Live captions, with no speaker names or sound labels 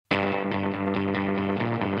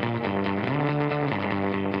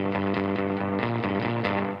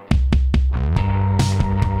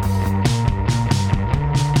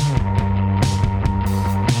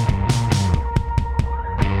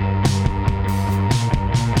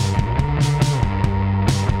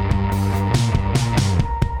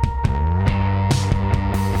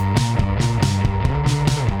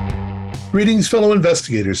Greetings, fellow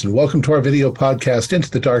investigators, and welcome to our video podcast, Into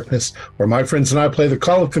the Darkness, where my friends and I play the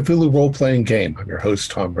Call of Cthulhu role-playing game. I'm your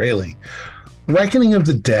host, Tom Rayleigh. Reckoning of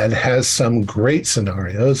the Dead has some great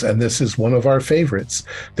scenarios, and this is one of our favorites.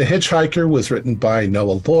 The Hitchhiker was written by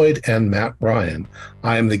Noah Lloyd and Matt Ryan.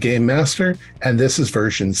 I am the Game Master, and this is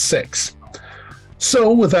version 6.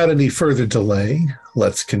 So, without any further delay,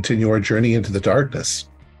 let's continue our journey into the darkness.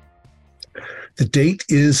 The date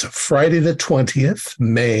is Friday the 20th,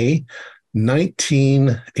 May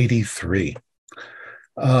 1983.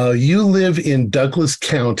 You live in Douglas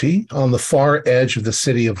County on the far edge of the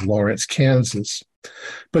city of Lawrence, Kansas.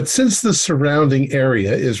 But since the surrounding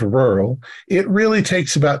area is rural, it really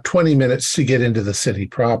takes about 20 minutes to get into the city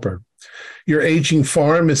proper. Your aging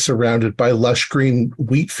farm is surrounded by lush green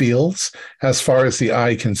wheat fields as far as the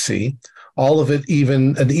eye can see, all of it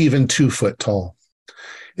even 2 foot tall.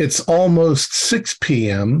 It's almost 6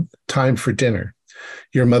 p.m., time for dinner.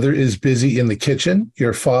 Your mother is busy in the kitchen.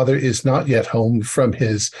 Your father is not yet home from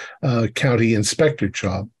his county inspector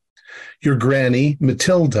job. Your granny,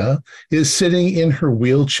 Matilda, is sitting in her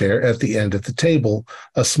wheelchair at the end of the table,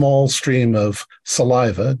 a small stream of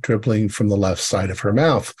saliva dribbling from the left side of her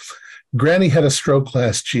mouth. Granny had a stroke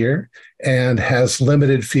last year and has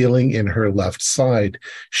limited feeling in her left side.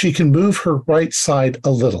 She can move her right side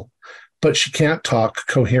a little, but she can't talk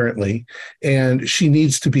coherently, and she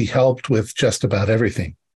needs to be helped with just about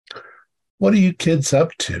everything. What are you kids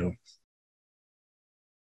up to?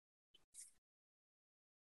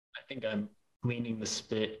 I think I'm cleaning the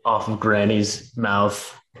spit off of Granny's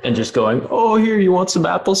mouth and just going, "Oh, here, you want some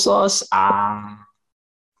applesauce?"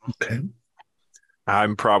 Okay.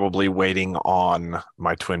 I'm probably waiting on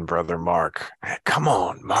my twin brother, Mark. Hey, come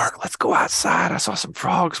on, Mark, let's go outside. I saw some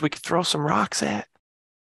frogs we could throw some rocks at.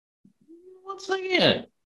 Once again.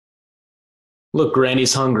 Look,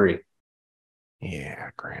 Granny's hungry.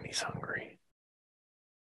 Yeah, Granny's hungry.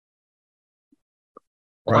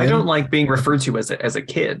 Well, I don't like being referred to as a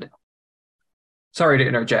kid. Sorry to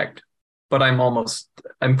interject, but I'm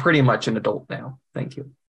pretty much an adult now. Thank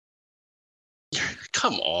you.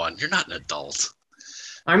 Come on, you're not an adult.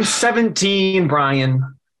 I'm 17,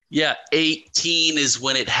 Brian. Yeah, 18 is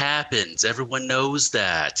when it happens. Everyone knows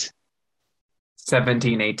that.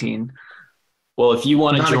 17, 18. Well, if you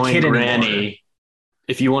want to join Granny, anymore.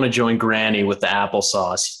 if you want to join Granny with the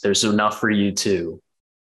applesauce, there's enough for you too.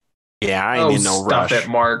 Yeah, I ain't in no rush. Stop it,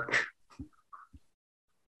 Mark.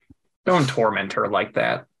 Don't torment her like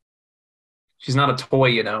that. She's not a toy,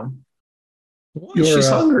 you know. She's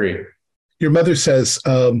hungry. Your mother says,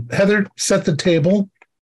 Heather, set the table.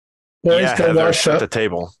 Boys, Yeah, go Heather, wash set up. the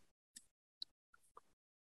table.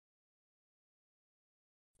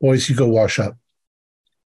 Boys, you go wash up.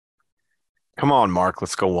 Come on, Mark,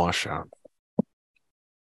 let's go wash up.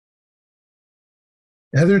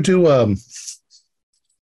 Heather, do a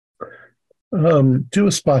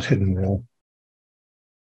spot hidden roll.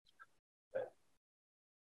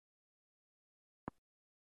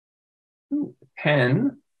 Ooh,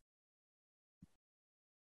 10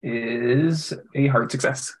 is a hard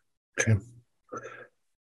success. Okay.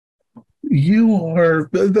 You are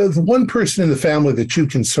the one person in the family that you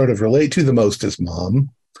can sort of relate to the most is Mom.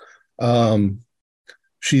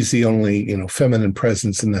 She's the only, feminine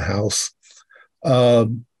presence in the house.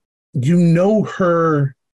 You know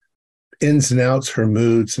her ins and outs, her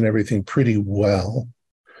moods and everything pretty well.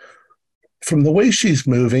 From the way she's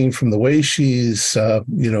moving, from the way she's,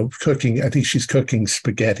 cooking, I think she's cooking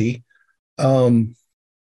spaghetti.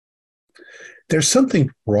 There's something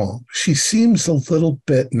wrong. She seems a little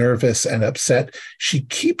bit nervous and upset. She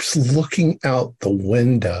keeps looking out the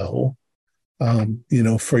window,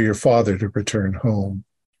 for your father to return home.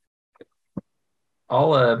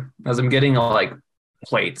 I'll as I'm getting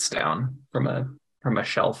plates down from a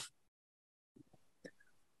shelf,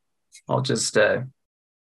 I'll just is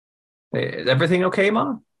everything okay,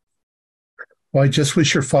 Mom? Well, I just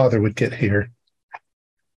wish your father would get here.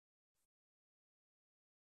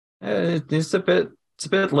 It's a bit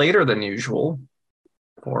later than usual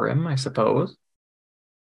for him, I suppose.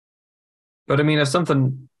 But I mean, if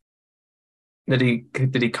something, did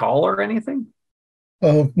he call or anything?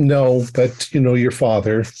 Oh, no, but your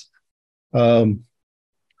father,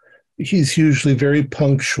 he's usually very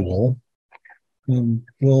punctual.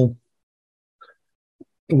 We'll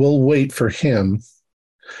wait for him.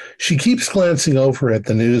 She keeps glancing over at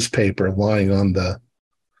the newspaper lying on the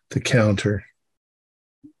counter.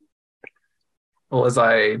 Well,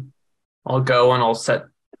 I'll go and I'll set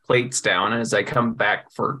plates down, and as I come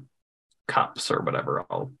back for cups or whatever,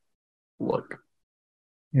 I'll look.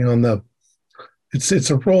 On the It's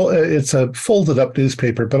a roll. It's a folded up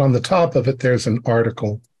newspaper, but on the top of it, there's an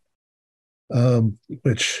article.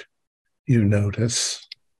 which you notice.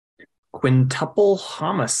 Quintuple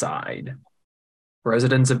homicide.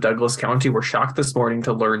 Residents of Douglas County were shocked this morning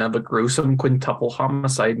to learn of a gruesome quintuple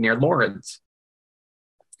homicide near Lawrence.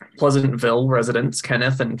 Pleasantville residents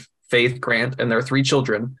Kenneth and Faith Grant and their 3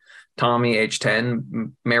 children, Tommy, age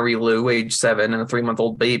 10, Mary Lou, age 7, and a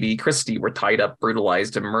 3-month-old baby, Christy, were tied up,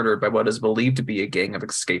 brutalized, and murdered by what is believed to be a gang of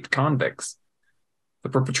escaped convicts. The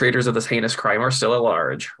perpetrators of this heinous crime are still at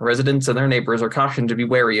large. Residents and their neighbors are cautioned to be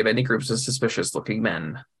wary of any groups of suspicious-looking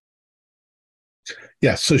men.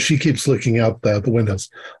 Yeah, so she keeps looking out the windows.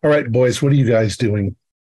 All right, boys, what are you guys doing?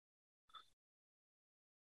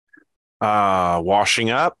 Washing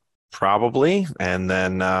up, probably. And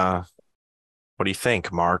then, what do you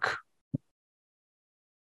think, Mark?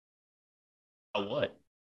 What?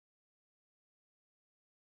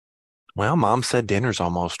 Well, Mom said dinner's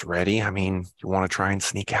almost ready. I mean, you want to try and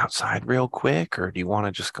sneak outside real quick, or do you want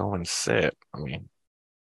to just go and sit? I mean,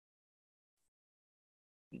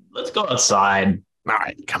 Let's go outside. all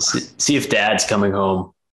right, come on. See if Dad's coming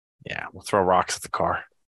home. Yeah, we'll throw rocks at the car.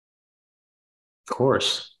 Of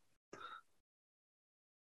course.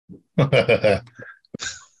 You're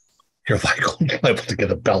like liable to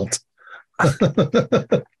get a belt.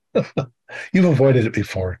 You've avoided it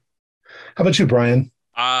before. How about you, Brian?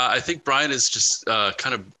 I think Brian is just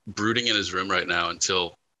kind of brooding in his room right now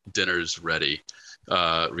until dinner's ready,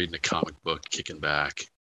 reading a comic book, kicking back.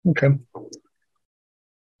 Okay.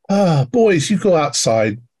 Boys, you go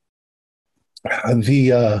outside.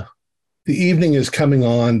 The evening is coming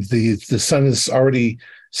on. The sun is already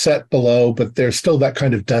set below, but there's still that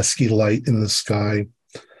kind of dusky light in the sky.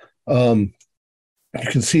 You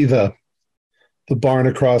can see the barn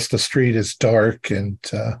across the street is dark and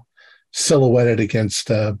silhouetted against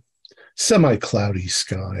a semi-cloudy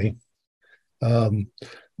sky.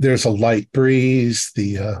 There's a light breeze.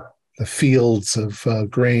 The fields of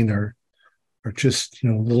grain are just a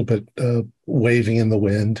little bit waving in the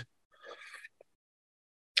wind.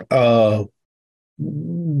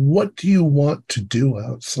 What do you want to do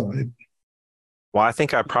outside? Well, I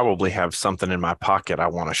think I probably have something in my pocket I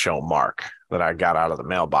want to show Mark that I got out of the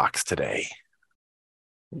mailbox today.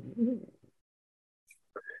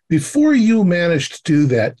 Before you manage to do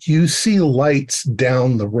that, you see lights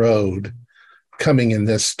down the road coming in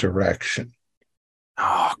this direction.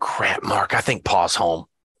 Oh, crap, Mark. I think Pa's home.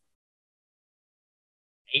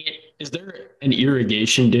 Is there an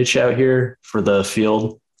irrigation ditch out here for the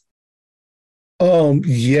field?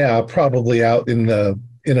 Yeah, probably out in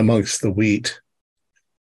amongst the wheat.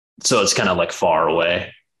 So it's kind of like far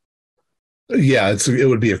away. Yeah, it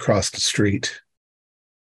would be across the street.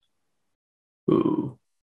 Ooh.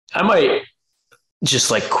 I might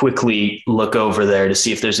just like quickly look over there to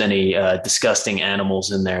see if there's any disgusting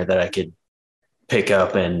animals in there that I could pick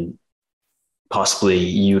up and possibly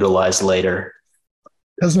utilize later.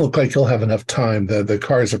 Doesn't look like you'll have enough time. The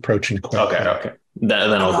car is approaching quickly. Okay.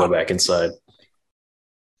 Then I'll go back inside.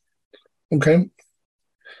 Okay.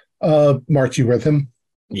 Mark, you with him?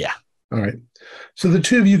 Yeah. All right. So the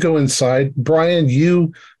two of you go inside. Brian,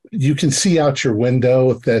 you can see out your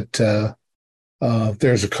window that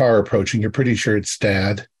there's a car approaching. You're pretty sure it's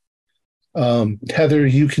Dad. Heather,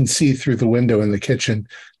 you can see through the window in the kitchen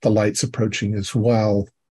the lights approaching as well.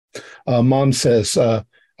 Mom says,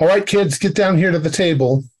 all right, kids, get down here to the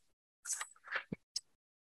table.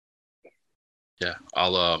 Yeah,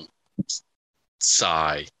 I'll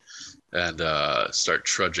sigh and start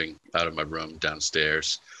trudging out of my room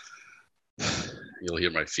downstairs. You'll hear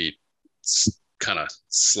my feet kind of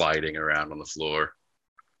sliding around on the floor.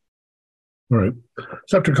 All right.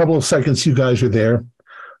 So after a couple of seconds, you guys are there.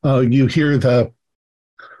 You hear the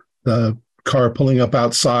car pulling up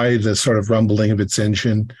outside, the sort of rumbling of its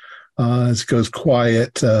engine. As it goes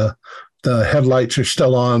quiet, the headlights are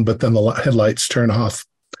still on, but then the headlights turn off,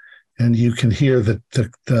 and you can hear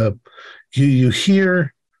you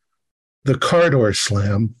hear the car door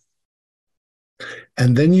slam,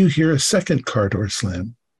 and then you hear a second car door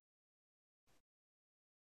slam.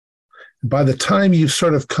 By the time you've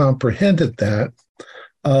sort of comprehended that,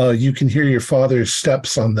 you can hear your father's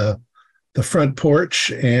steps on the front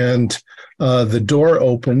porch, and the door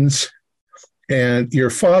opens, and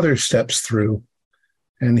your father steps through,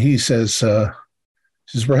 and he says,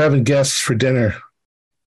 we're having guests for dinner.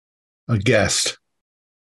 A guest.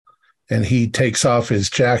 And he takes off his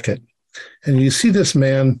jacket. And you see this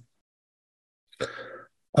man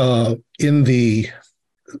in the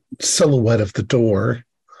silhouette of the door,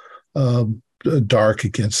 dark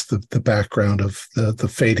against the background of the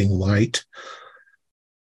fading light.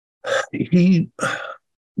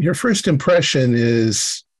 Your first impression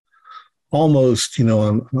is almost,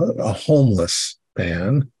 a homeless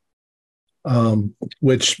man,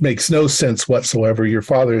 which makes no sense whatsoever. Your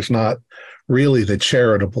father is not really the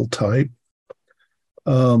charitable type.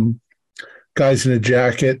 Guy's in a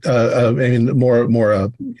jacket. More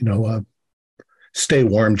a stay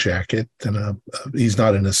warm jacket than he's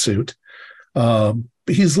not in a suit.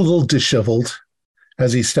 He's a little disheveled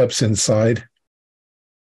as he steps inside.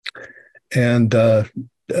 And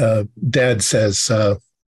Dad says,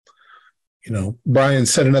 Brian,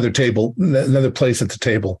 set another place at the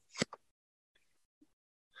table.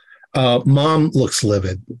 Mom looks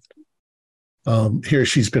livid. Here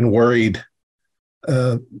she's been worried.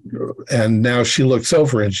 And now she looks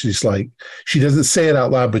over and she's like, she doesn't say it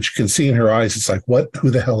out loud, but you can see in her eyes, it's like, who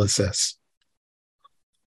the hell is this?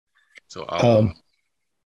 So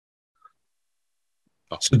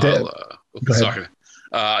sorry.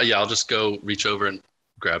 I'll just go reach over and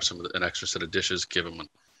grab an extra set of dishes, give him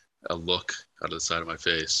a look out of the side of my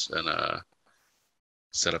face, and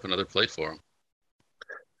set up another plate for him.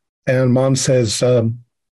 And Mom says,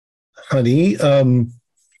 honey, who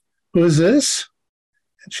is this?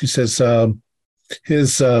 And she says,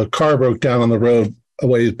 his car broke down on the road a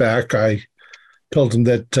ways back. I told him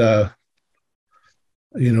that,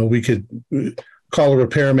 we could call a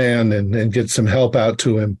repairman and get some help out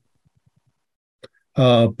to him.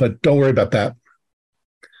 But don't worry about that.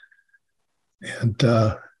 And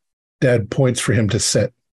Dad points for him to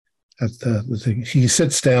sit at the thing. He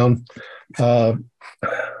sits down.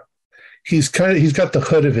 He's got the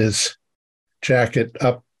hood of his jacket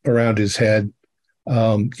up around his head.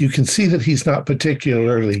 You can see that he's not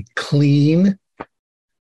particularly clean.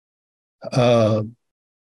 That's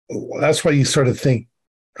why you sort of think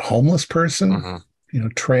homeless person,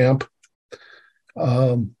 tramp.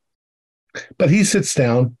 But he sits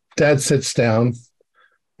down. Dad sits down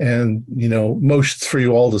and, motions for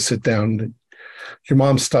you all to sit down. Your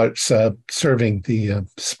mom starts serving the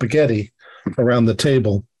spaghetti around the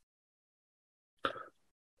table.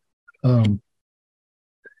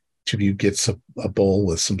 Each of you gets a bowl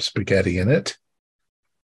with some spaghetti in it.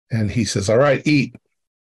 And he says, all right, eat.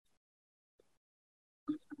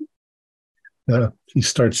 He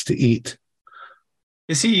starts to eat.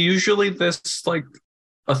 Is he usually this,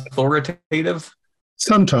 authoritative?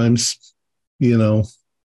 Sometimes,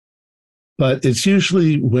 but it's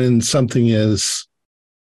usually when something is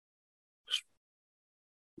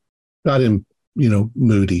got him,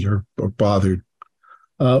 moody or bothered.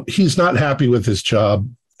 He's not happy with his job.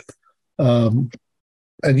 And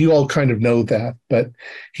you all kind of know that, but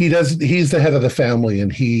he's the head of the family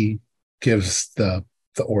and he gives the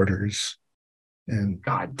orders and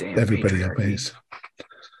goddamn everybody obeys.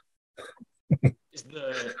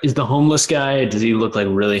 Is the homeless guy, does he look like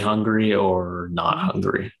really hungry or not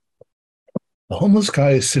hungry? The homeless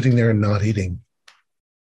guy is sitting there and not eating.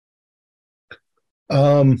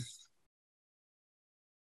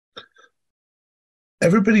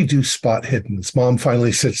 Everybody do spot hiddens. Mom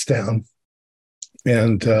finally sits down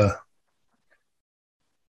and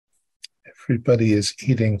everybody is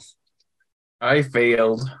eating. I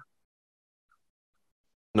failed.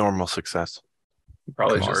 Normal success.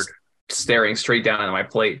 Probably just staring straight down at my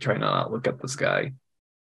plate, trying to not look at this guy.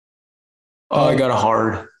 Oh, I got a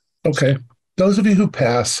hard. Okay. Those of you who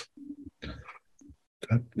pass,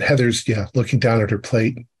 Heather's, looking down at her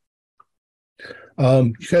plate.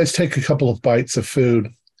 You guys take a couple of bites of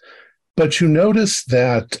food, but you notice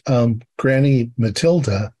that Granny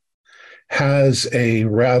Matilda has a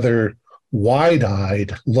rather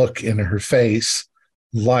wide-eyed look in her face,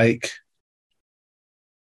 like,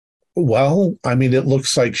 it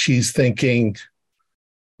looks like she's thinking,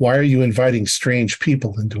 why are you inviting strange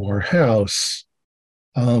people into our house?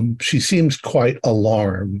 She seems quite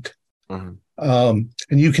alarmed. Mm-hmm. And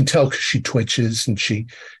you can tell because she twitches and she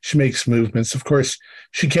makes movements. Of course,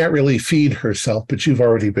 she can't really feed herself, but you've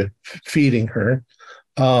already been feeding her.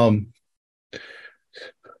 The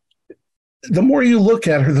more you look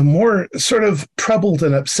at her, the more sort of troubled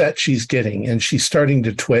and upset she's getting, and she's starting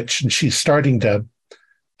to twitch and she's starting to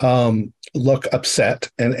look upset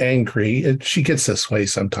and angry. She gets this way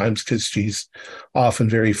sometimes because she's often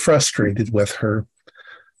very frustrated with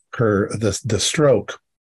the stroke.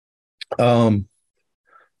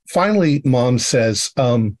 Finally, Mom says,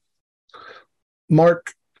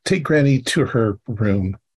 Mark, take Granny to her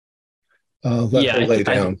room. Let her lay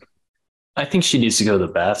down. I think she needs to go to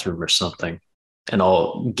the bathroom or something, and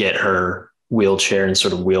I'll get her wheelchair and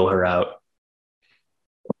sort of wheel her out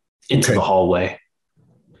into the hallway.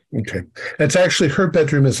 Okay. It's actually, her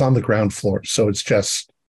bedroom is on the ground floor, so it's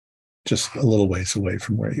just a little ways away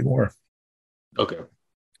from where you are. Okay.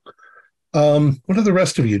 What are the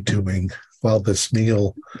rest of you doing while this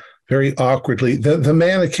meal very awkwardly? The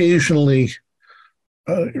man occasionally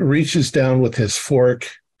reaches down with his fork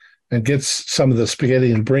and gets some of the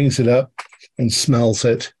spaghetti and brings it up and smells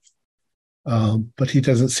it. But he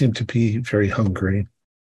doesn't seem to be very hungry.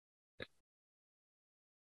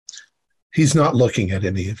 He's not looking at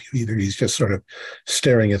any of you either. He's just sort of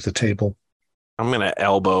staring at the table. I'm going to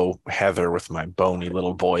elbow Heather with my bony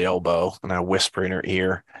little boy elbow, and I whisper in her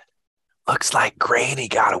ear, "Looks like Granny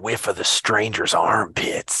got a whiff of the stranger's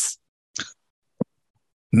armpits."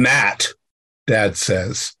 Matt, Dad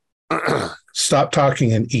says, stop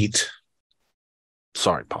talking and eat.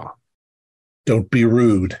 Sorry, Pa. Don't be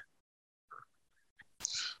rude.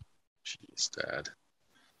 Jeez, Dad.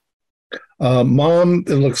 Mom,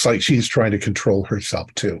 it looks like she's trying to control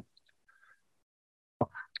herself too.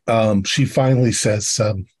 She finally says,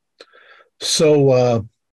 so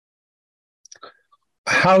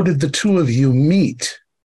how did the two of you meet?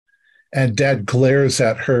 And Dad glares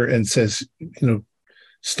at her and says,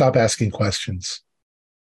 stop asking questions.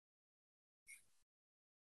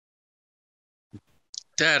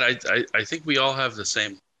 Dad, I think we all have the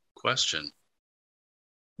same question.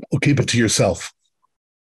 Well, keep it to yourself.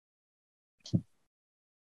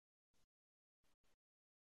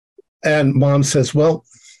 And Mom says, well,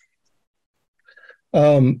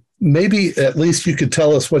 maybe at least you could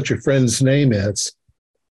tell us what your friend's name is.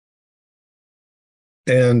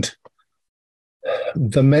 And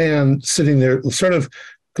the man sitting there sort of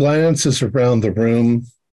glances around the room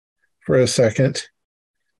for a second.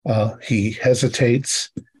 He hesitates.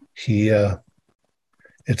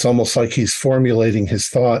 It's almost like he's formulating his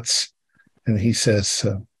thoughts. And he says,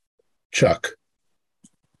 Chuck.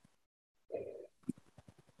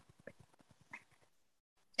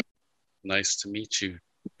 Nice to meet you,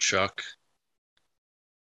 Chuck.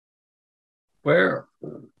 Where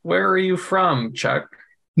are you from, Chuck?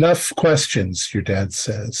 Enough questions, your dad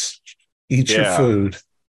says. Eat your food.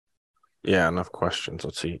 Yeah, enough questions.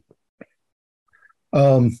 Let's eat.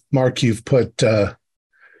 Mark, you've put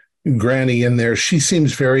Granny in there. She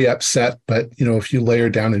seems very upset, but if you lay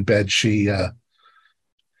her down in bed, she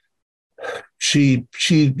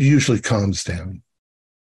usually calms down.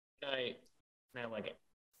 Can I like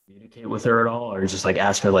communicate with her at all, or just like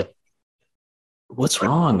ask her like, what's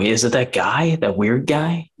wrong? Is it that guy, that weird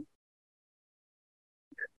guy?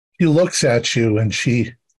 She looks at you and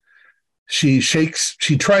she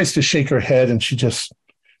tries to shake her head and she just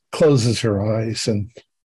closes her eyes and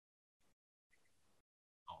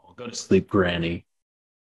Go to sleep, Granny.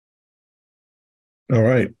 All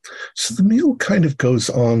right. So the meal kind of goes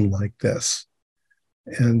on like this.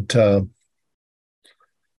 And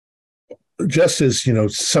just as,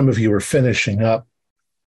 some of you are finishing up,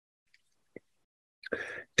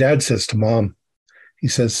 Dad says to Mom, he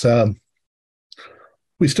says,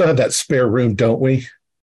 we still have that spare room, don't we?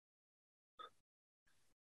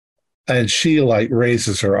 And she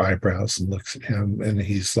raises her eyebrows and looks at him and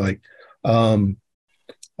he's like,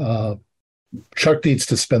 Chuck needs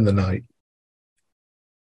to spend the night.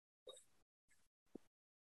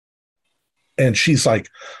 And she's like,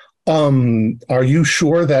 are you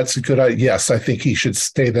sure that's a good idea? Yes, I think he should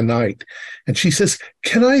stay the night. And she says,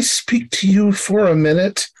 can I speak to you for a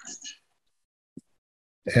minute?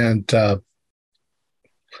 And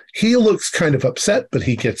he looks kind of upset, but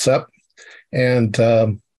he gets up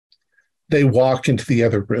and they walk into the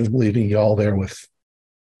other room, leaving you all there with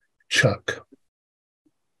Chuck.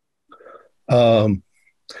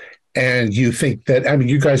 And you think that,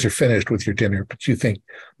 you guys are finished with your dinner, but you think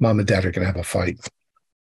Mom and Dad are going to have a fight.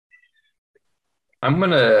 I'm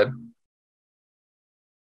going to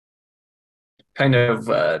kind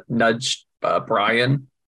of nudge Brian.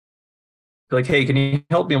 Be like, hey, can you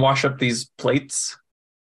help me wash up these plates?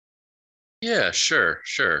 Yeah, sure.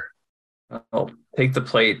 I'll take the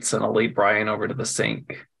plates and I'll lead Brian over to the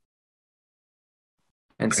sink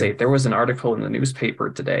and say, there was an article in the newspaper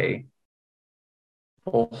today.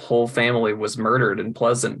 Whole family was murdered in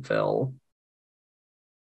Pleasantville.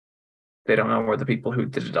 They don't know where the people who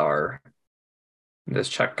did it are. This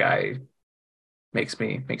Chuck guy makes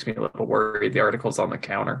me a little worried. The article's on the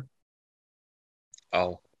counter.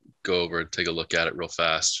 I'll go over and take a look at it real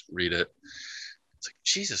fast, read it. It's like,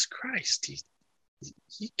 Jesus Christ,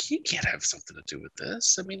 he can't have something to do with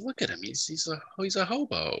this. Look at him. He's a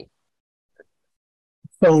hobo.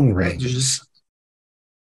 Phone rings.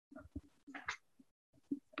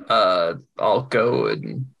 I'll go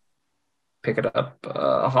and pick it up.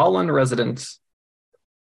 Holland residence.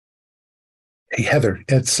 Hey, Heather,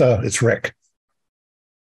 it's Rick.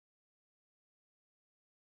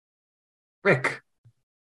 Rick.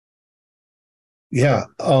 Yeah.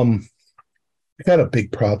 I got a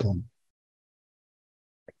big problem.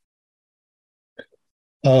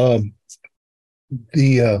 Um,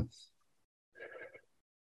 the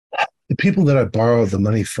the people that I borrowed the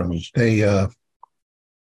money from, they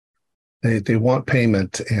want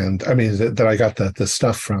payment, and I mean that I got the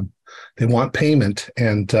stuff from. They want payment,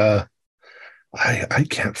 and I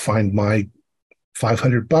can't find my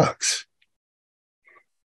 $500.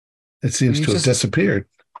 It seems to have disappeared.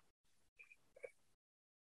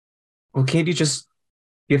 Well, can't you just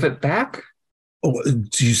give it back? Oh,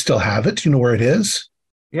 do you still have it? Do you know where it is?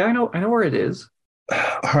 Yeah, I know where it is.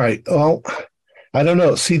 All right. Well, I don't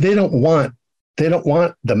know. See, they don't want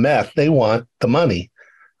the meth. They want the money.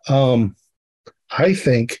 I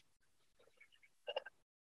think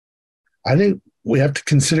we have to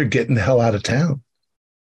consider getting the hell out of town.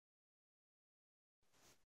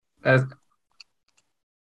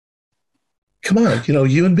 Come on,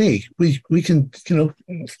 you and me. We can,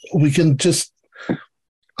 we can just.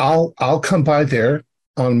 I'll come by there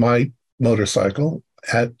on my motorcycle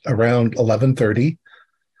at around 11:30,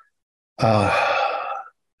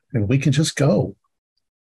 and we can just go.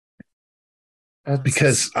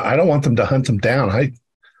 Because I don't want them to hunt him down. I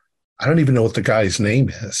don't even know what the guy's name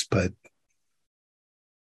is, but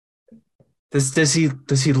does he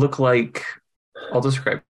look like? I'll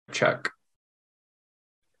describe check.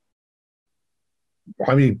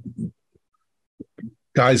 I mean,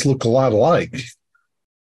 guys look a lot alike.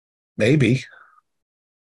 Maybe.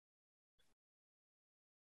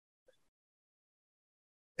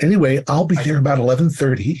 Anyway, I'll be there about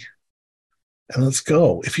 11:30, and let's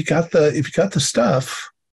go. If you got the stuff,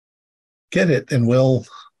 get it, and we'll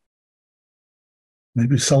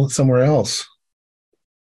maybe sell it somewhere else.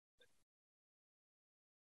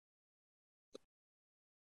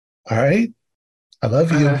 All right. I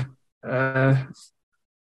love you.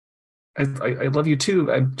 I love you too.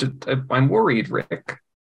 I'm worried, Rick.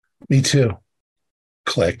 Me too.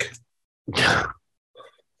 Click.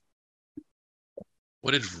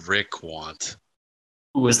 What did Rick want?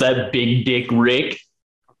 Was that Big Dick Rick?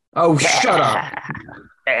 Oh, shut up.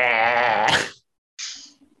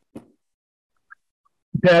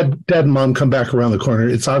 Dad and Mom come back around the corner.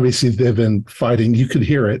 It's obviously they've been fighting. You could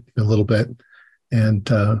hear it a little bit. And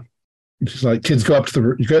she's like, kids, go up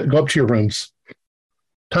to your rooms.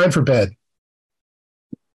 Time for bed.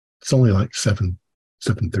 It's only like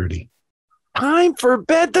 7:30. Time for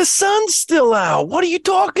bed. The sun's still out. What are you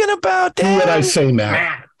talking about, Dad? Do what I say,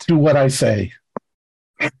 Matt. Do what I say.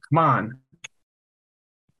 Come on.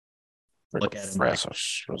 Look at him.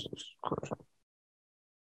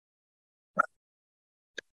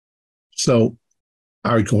 So,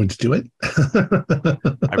 are we going to do it?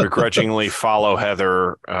 I begrudgingly follow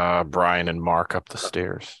Heather, Brian, and Mark up the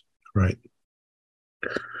stairs. Right.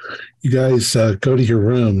 You guys go to your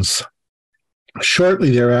rooms. Shortly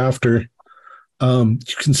thereafter,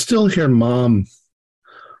 you can still hear Mom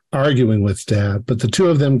arguing with Dad, but the two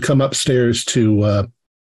of them come upstairs to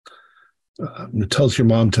tells your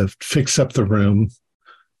mom to fix up the room,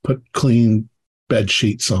 put clean bed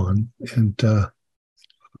sheets on, and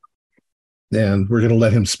we're going to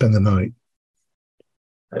let him spend the night.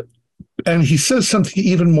 And he says something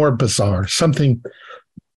even more bizarre, something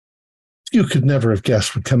you could never have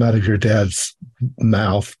guessed would come out of your dad's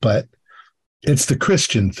mouth, but it's the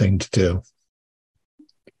Christian thing to do.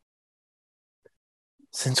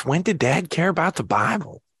 Since when did Dad care about the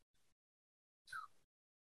Bible?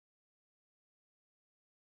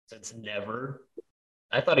 Since never.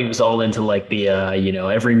 I thought he was all into like the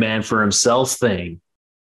every man for himself thing.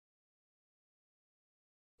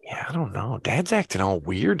 Yeah, I don't know. Dad's acting all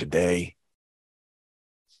weird today.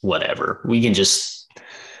 Whatever. We can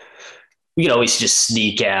always just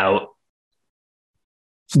sneak out.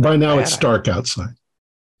 By now it's dark outside.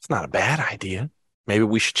 It's not a bad idea. Maybe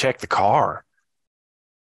we should check the car.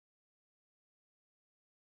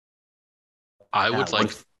 I would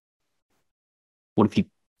like. What if he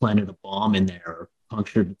planted a bomb in there, or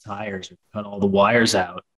punctured the tires, or cut all the wires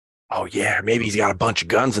out? Oh, yeah. Maybe he's got a bunch of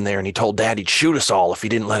guns in there and he told Dad he'd shoot us all if he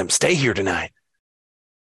didn't let him stay here tonight.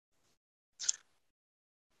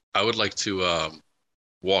 I would like to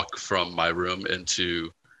walk from my room into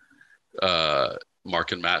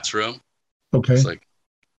Mark and Matt's room. Okay. It's like,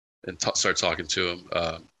 and start talking to him.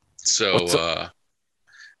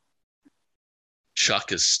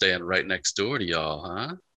 Chuck is staying right next door to y'all,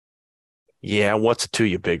 huh? Yeah, what's it to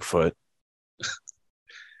you, Bigfoot?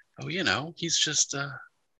 Oh, he's just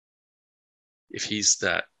if he's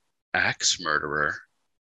that axe murderer.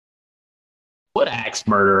 What axe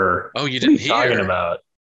murderer? Oh, you didn't hear? What are you talking about?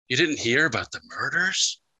 You didn't hear about the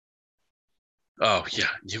murders? Oh, yeah.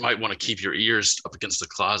 You might want to keep your ears up against the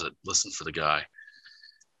closet. Listen for the guy.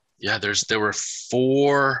 Yeah, there were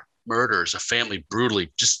 4 murders, a family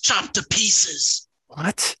brutally just chopped to pieces.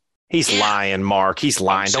 What? He's lying, Mark. He's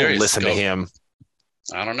lying. Don't listen to him.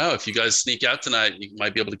 I don't know. If you guys sneak out tonight, you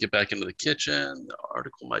might be able to get back into the kitchen. The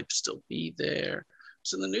article might still be there.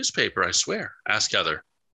 It's in the newspaper, I swear. Ask Heather.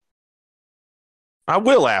 I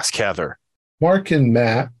will ask Heather. Mark and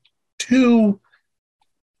Matt, 2,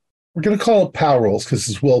 we're going to call it power rolls because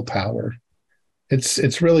it's willpower.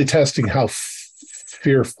 It's really testing how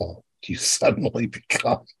fearful you suddenly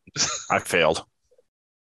become. I failed.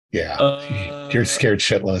 Yeah, you're scared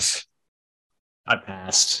shitless. I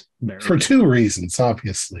passed. For 2 reasons,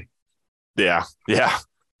 obviously. Yeah,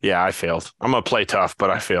 I failed. I'm going to play tough, but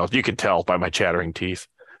I failed. You can tell by my chattering teeth.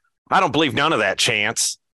 I don't believe none of that,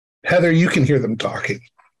 Chance. Heather, you can hear them talking.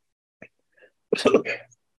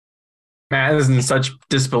 Matt is in such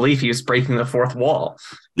disbelief he was breaking the 4th wall.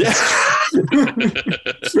 Yeah.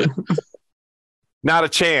 Not a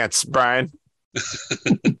chance, Brian.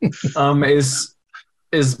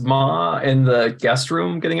 Is Ma in the guest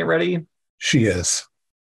room getting it ready? She is.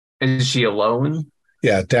 Is she alone?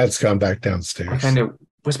 Yeah, Dad's gone back downstairs. I kind of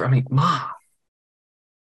whisper, Ma,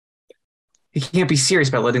 he can't be serious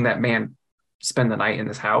about letting that man spend the night in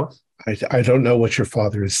this house. I don't know what your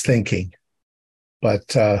father is thinking,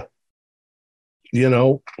 but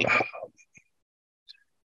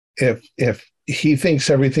if he thinks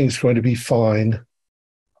everything's going to be fine,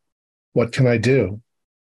 what can I do?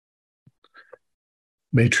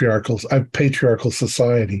 Patriarchal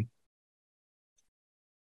society.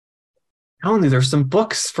 Only there's some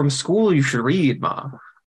books from school you should read, Ma.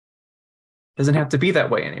 Doesn't have to be that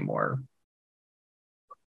way anymore.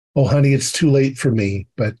 Oh, honey, it's too late for me,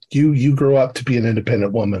 but you grow up to be an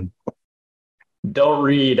independent woman. Don't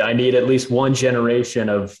read. I need at least 1 generation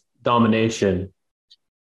of domination.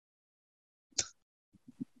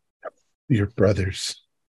 Your brothers.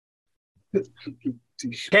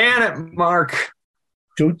 Can it, Mark?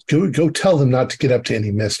 Go tell them not to get up to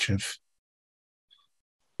any mischief.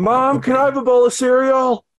 Mom, can I have a bowl of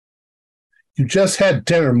cereal? You just had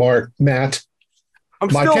dinner, Matt. I'm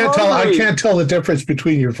still hungry. I can't tell the difference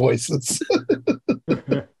between your voices.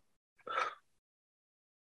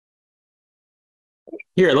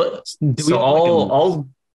 Here, I'll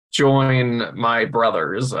join my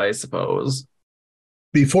brothers, I suppose.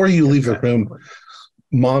 Before you leave the room,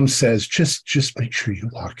 Mom says, just make sure you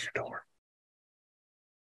lock your door.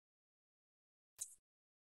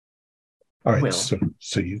 All right,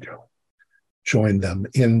 so you go. Join them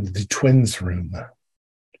in the twins' room.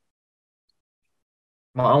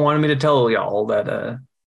 Mom wanted me to tell y'all that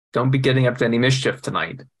don't be getting up to any mischief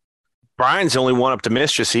tonight. Brian's the only one up to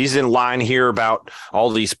mischief. He's in line here about all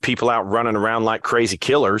these people out running around like crazy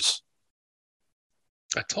killers.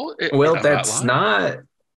 I told it. Well, that's not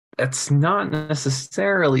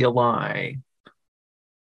necessarily a lie.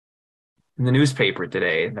 In the newspaper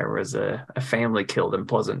today, there was a family killed in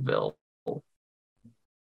Pleasantville.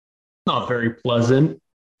 Not very pleasant.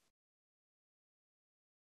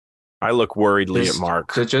 I look worriedly at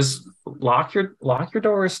Mark. So just lock your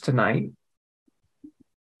doors tonight.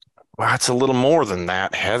 Well, it's a little more than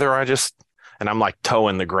that, Heather. And I'm like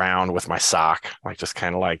toeing the ground with my sock, like just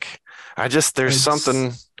kind of like there's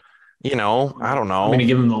something, I don't know. I'm gonna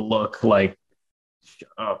give him the look, like, shut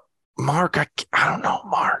up, Mark. I don't know,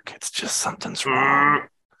 Mark. It's just something's wrong.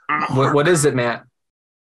 What is it, Matt?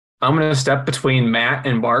 I'm gonna step between Matt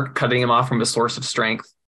and Mark, cutting him off from a source of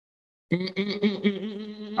strength.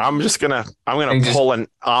 I'm gonna pull an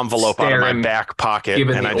envelope out of my back pocket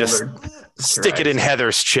and I just stick it in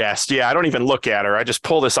Heather's chest. Yeah, I don't even look at her. I just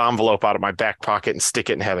pull this envelope out of my back pocket and stick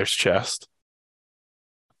it in Heather's chest.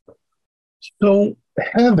 So,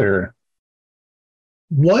 Heather,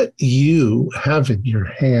 what you have in your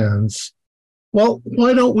hands, well,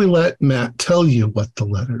 why don't we let Matt tell you what the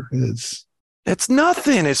letter is? It's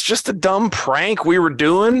nothing. It's just a dumb prank we were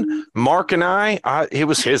doing. Mark and I it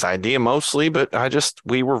was his idea mostly, but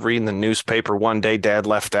we were reading the newspaper one day Dad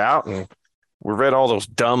left out, and we read all those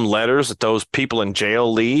dumb letters that those people in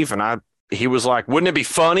jail leave. And he was like, wouldn't it be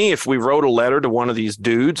funny if we wrote a letter to one of these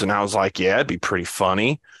dudes? And I was like, yeah, it'd be pretty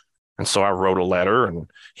funny. And so I wrote a letter and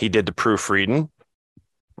he did the proofreading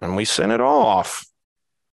and we sent it off.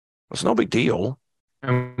 It's no big deal.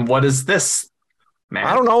 And what is this, Matt?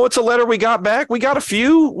 I don't know. It's a letter we got back. We got a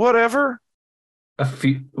few, whatever. A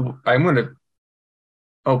few. I'm going to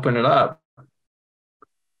open it up.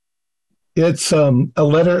 It's a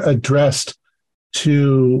letter addressed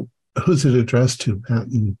to, who's it addressed to, Matt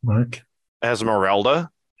and Mark? Esmeralda.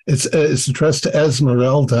 It's addressed to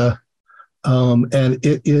Esmeralda, and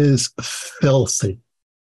it is filthy.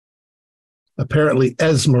 Apparently,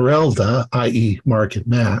 Esmeralda, i.e., Mark and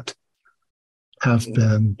Matt, have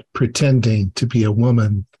been pretending to be a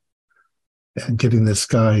woman and getting this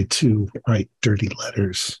guy to write dirty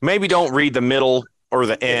letters. Maybe don't read the middle or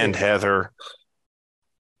the end, Heather.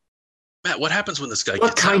 Matt, what happens when this guy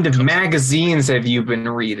What gets kind out? of magazines have you been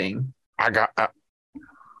reading? I got.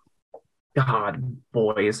 God,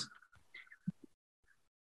 boys.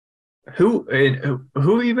 Who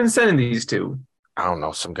have you been sending these to? I don't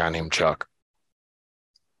know, some guy named Chuck.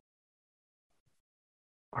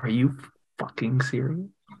 Are you fucking serious?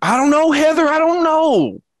 I don't know, Heather. I don't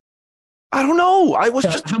know. I was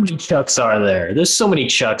just. How many Chucks are there? There's so many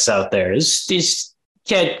Chucks out there. This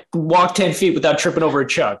can't walk 10 feet without tripping over a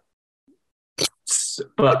Chuck.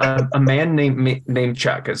 But a man named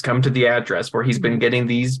Chuck has come to the address where he's been getting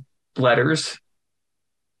these letters.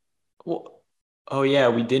 Well, oh yeah,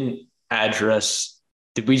 we didn't address.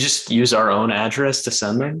 Did we just use our own address to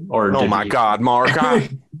send them? Or Oh my God, Mark!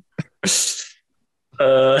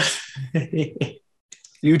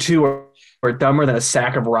 You two are dumber than a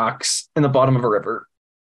sack of rocks in the bottom of a river.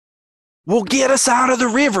 Well, get us out of the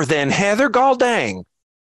river then, Heather. Gall dang.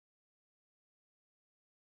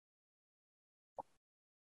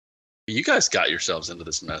 You guys got yourselves into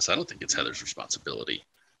this mess. I don't think it's Heather's responsibility.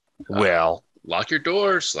 Well, Lock your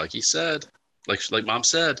doors, like he said, like Mom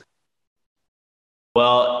said.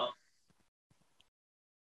 Well,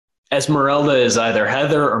 Esmeralda is either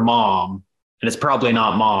Heather or Mom, and it's probably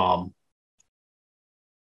not Mom.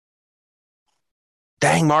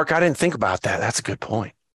 dang, Mark, I didn't think about that. That's a good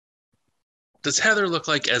point. Does Heather look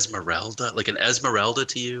like Esmeralda? Like an Esmeralda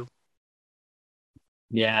to you?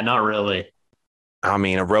 Yeah, not really. I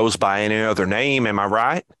mean, a rose by any other name. Am I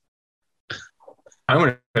right? I'm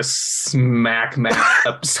going to smack Matt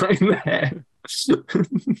upside the head.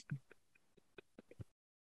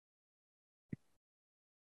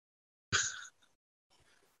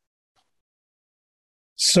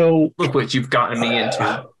 So Look what you've gotten me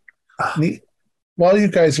into. while you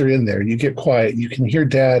guys are in there, you get quiet. You can hear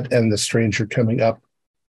Dad and the stranger coming up.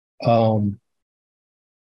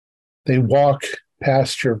 They walk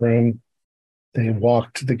past your room. They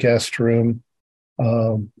walk to the guest room.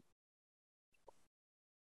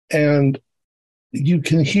 And you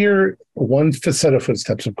can hear one set of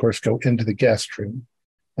footsteps, of course, go into the guest room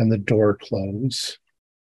and the door close.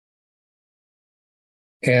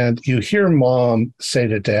 And you hear Mom say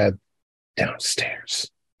to Dad,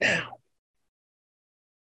 "Downstairs now."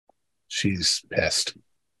 She's pissed.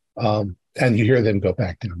 And you hear them go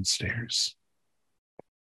back downstairs.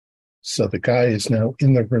 So the guy is now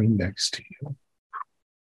in the room next to you.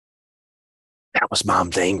 That was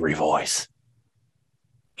Mom's angry voice.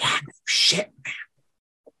 Yeah, no shit, man.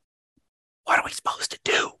 What are we supposed to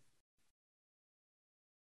do?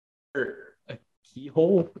 A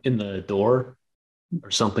keyhole in the door or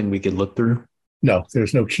something we could look through? No,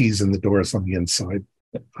 there's no keys in the doors on the inside.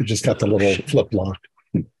 You just got the little flip lock.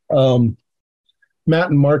 Matt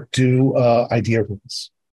and Mark do idea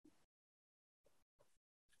rolls.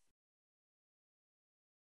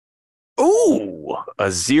 Ooh, a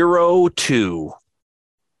 0-2.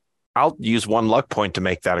 I'll use one luck point to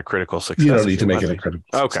make that a critical success. You don't need to make it a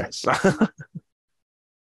critical success. Okay.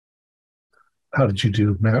 How did you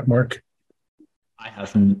do, Matt, Mark? I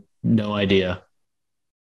have no idea.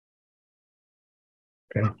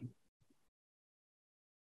 Okay.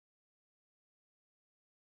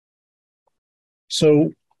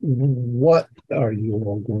 So what are you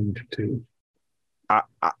all going to do?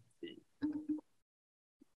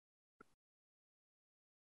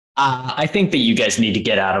 I think that you guys need to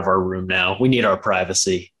get out of our room now. We need our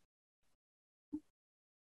privacy.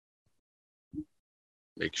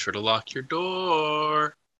 Make sure to lock your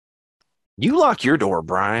door. You lock your door,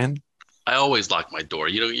 Brian. I always lock my door.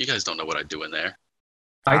 You guys don't know what I do in there.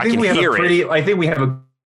 I can think we have hear a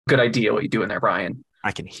good idea what you do in there, Brian.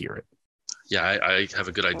 I can hear it. Yeah, I have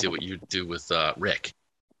a good idea what you do with Rick.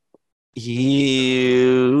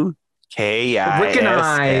 You Rick and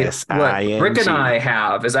I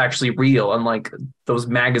have is actually real, unlike those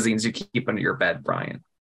magazines you keep under your bed, Brian.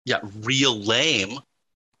 Yeah, real lame.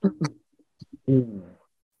 Who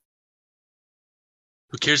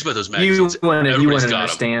cares about those magazines? You wouldn't Everybody's got 'em.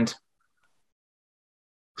 understand.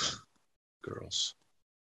 Girls.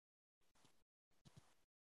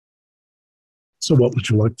 So what would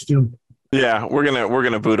you like to do? Yeah, we're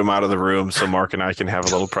gonna boot him out of the room so Mark and I can have a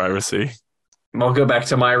little privacy. I'll go back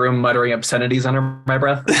to my room muttering obscenities under my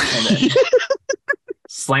breath and then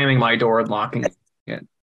slamming my door and locking it.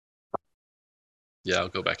 Yeah, I'll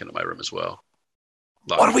go back into my room as well.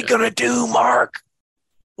 What are we gonna do, Mark?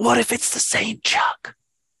 What if it's the same Chuck?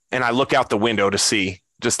 And I look out the window to see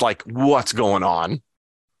just like what's going on.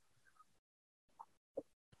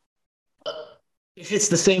 If it's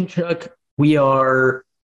the same Chuck, we are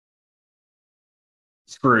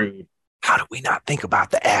screwed. How do we not think about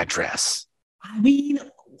the address? I mean,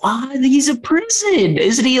 why? He's in prison.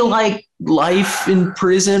 Isn't he like life in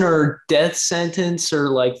prison or death sentence or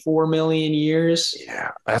like 4 million years?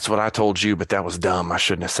 Yeah, that's what I told you, but that was dumb. I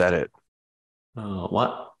shouldn't have said it.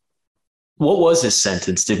 What? What was his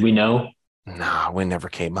sentence? Did we know? Nah, we never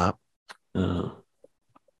came up.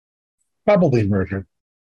 Probably murder.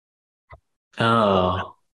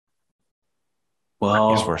 Oh. I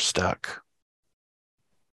guess Well, we're stuck.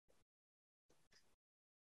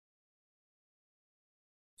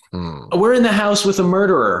 we're in the house with a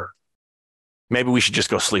murderer. Maybe we should just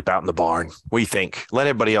go sleep out in the barn. What do you think? Let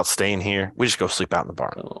everybody else stay in here. We just go sleep out in the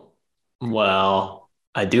barn. Well,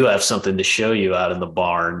 I do have something to show you out in the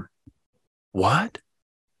barn. What?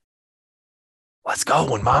 Let's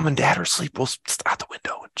go. When mom and dad are asleep, we'll out the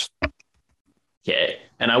window and just... Yeah,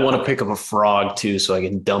 and I want to pick up a frog too, so I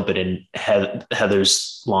can dump it in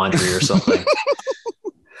Heather's laundry or something.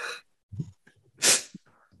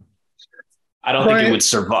 I don't think it would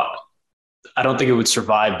survive. I don't think it would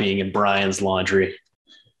survive being in Brian's laundry.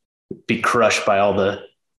 Be crushed by all the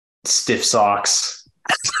stiff socks.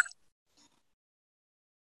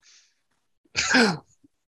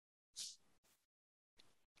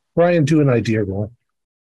 Brian, do an idea roll.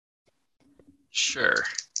 Sure.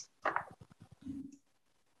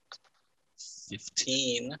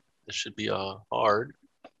 15. This should be hard.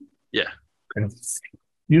 Yeah. Okay.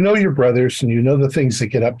 You know your brothers and you know the things they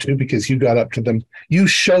get up to because you got up to them. You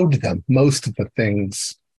showed them most of the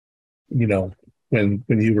things, you know, when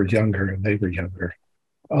you were younger and they were younger.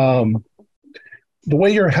 The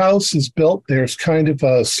way your house is built, there's kind of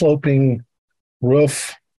a sloping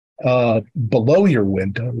roof below your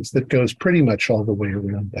windows that goes pretty much all the way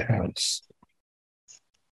around the house.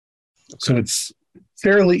 Okay. So it's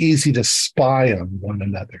fairly easy to spy on one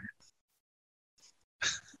another.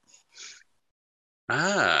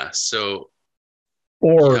 So...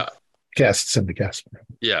 Or guests in the guest room.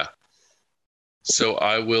 Yeah. So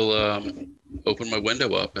I will open my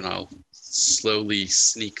window up and I'll slowly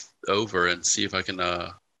sneak over and see if I can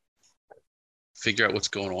figure out what's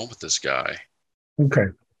going on with this guy. Okay.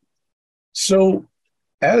 So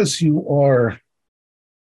as you are,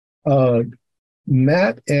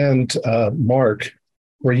 Matt and Mark,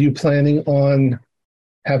 were you planning on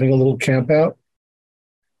having a little camp out?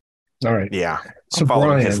 All right. Yeah. So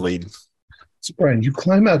following his lead. So Brian, you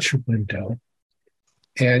climb out your window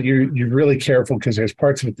and you're really careful because there's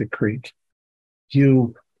parts of it that creak.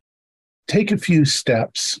 You take a few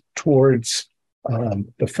steps towards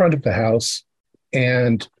the front of the house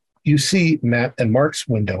and you see Matt and Mark's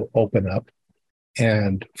window open up,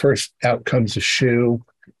 and first out comes a shoe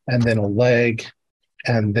and then a leg,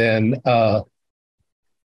 and then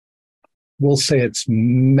we'll say it's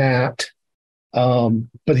Matt,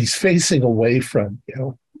 but he's facing away from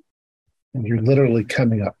you, and you're literally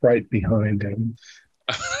coming up right behind him.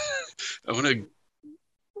 I'm going to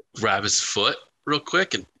grab his foot real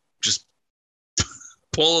quick and just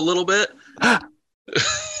pull a little bit.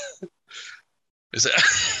 Is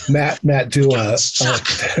that Matt, do a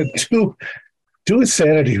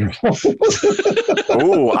sanity roll.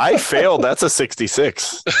 Oh, I failed. That's a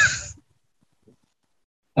 66.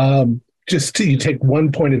 You take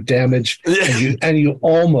 1 point of damage and you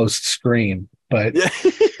almost scream, but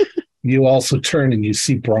you also turn and you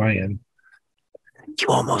see Brian. You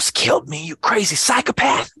almost killed me, you crazy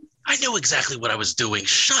psychopath. I know exactly what I was doing.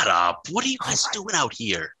 Shut up. What are you guys doing out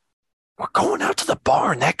here? We're going out to the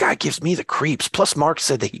barn. That guy gives me the creeps. Plus, Mark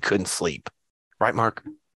said that he couldn't sleep. Right, Mark?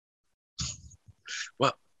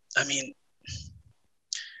 Well, I mean,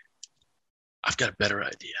 I've got a better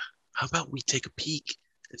idea. How about we take a peek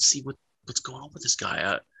and see what's going on with this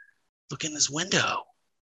guy? Look in this window.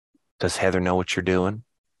 Does Heather know what you're doing?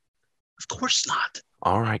 Of course not.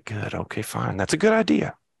 All right, good. Okay, fine. That's a good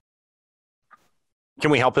idea.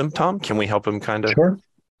 Can we help him, Tom? Can we help him kind of? Sure.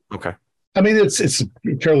 Okay. I mean, it's a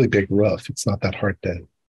fairly big roof. It's not that hard to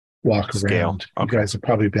walk around. Okay. You guys have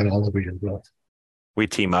probably been all over your roof. We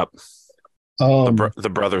team up. The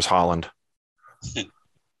brothers Holland.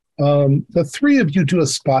 The three of you do a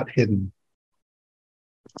spot hidden.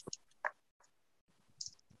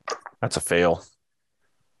 That's a fail.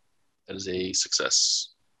 That is a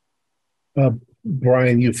success.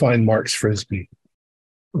 Brian, you find Mark's Frisbee.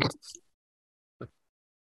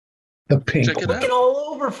 The pink Check it one. out. Get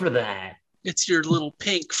all over for that. It's your little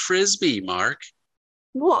pink Frisbee, Mark.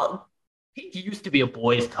 Well, pink used to be a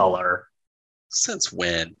boy's color. Since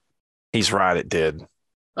when? He's right, it did.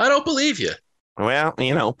 I don't believe you.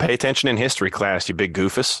 Well, pay attention in history class, you big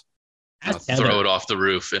goofus. I'll throw it off the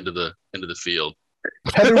roof into the field.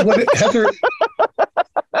 Heather,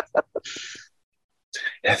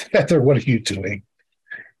 Heather, what are you doing?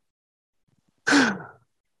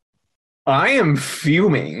 I am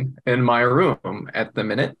fuming in my room at the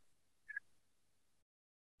minute.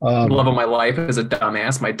 Love of my life is a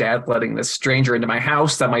dumbass. My dad letting this stranger into my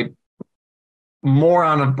house that my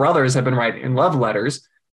moron of brothers have been writing love letters.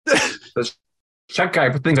 The check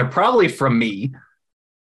guy things are probably from me.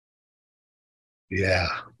 Yeah.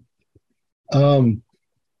 All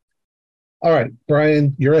right,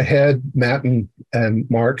 Brian, you're ahead. Matt and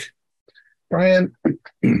Mark. Brian,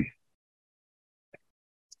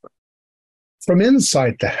 from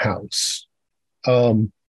inside the house,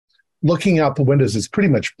 looking out the windows is pretty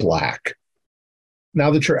much black. Now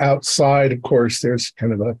that you're outside, of course, there's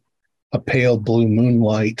kind of a pale blue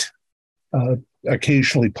moonlight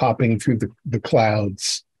occasionally popping through the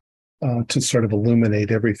clouds to sort of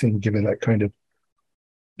illuminate everything, giving that kind of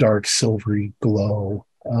dark silvery glow.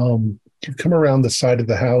 You come around the side of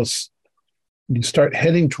the house and you start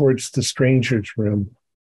heading towards the stranger's room.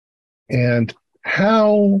 And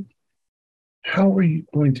how are you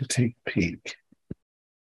going to take a peek?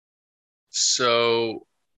 So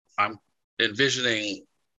I'm envisioning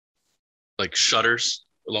like shutters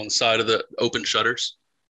alongside of the open shutters.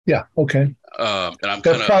 Yeah, okay. And I'm That's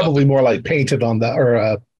kind of probably more like painted on the,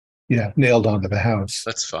 or nailed onto the house.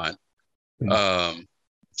 That's fine. Yeah.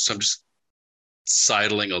 So I'm just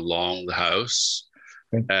sidling along the house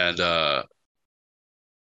and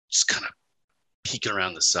just kind of peeking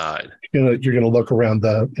around the side. You're gonna look around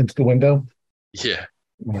into the window? Yeah.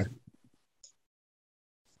 All right.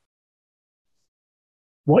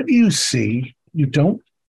 What you see, you don't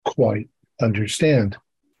quite understand.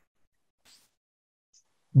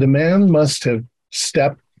 The man must have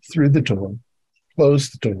stepped through the door,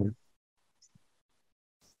 closed the door,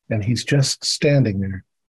 and he's just standing there.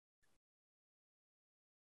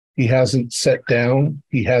 He hasn't sat down.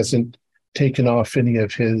 He hasn't taken off any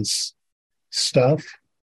of his stuff.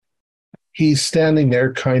 He's standing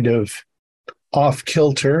there kind of off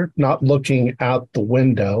kilter, not looking out the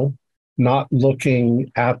window, not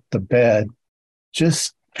looking at the bed,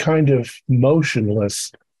 just kind of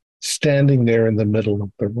motionless, standing there in the middle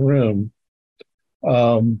of the room.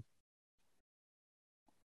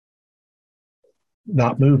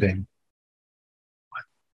 Not moving. What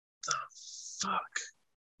the fuck?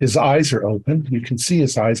 His eyes are open. You can see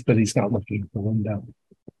his eyes, but he's not looking at the window.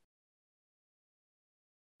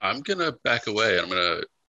 I'm going to back away. I'm going to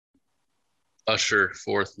usher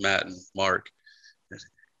forth Matt and Mark.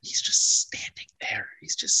 He's just standing there.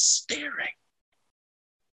 He's just staring.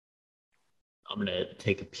 I'm going to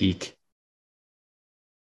take a peek.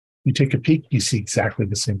 You take a peek, you see exactly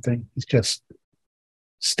the same thing. He's just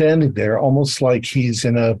standing there, almost like he's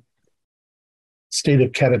in a state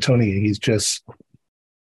of catatonia. He's just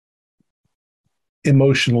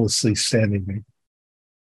emotionlessly standing there.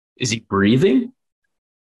 Is he breathing?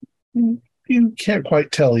 You can't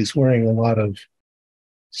quite tell. He's wearing a lot of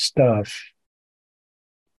stuff.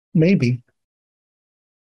 Maybe.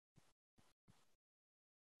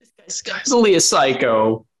 This guy's only a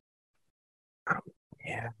psycho.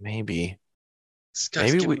 Yeah, maybe. This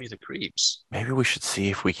guy's giving me the creeps. Maybe we should see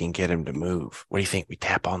if we can get him to move. What do you think? We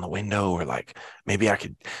tap on the window, or like maybe I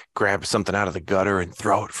could grab something out of the gutter and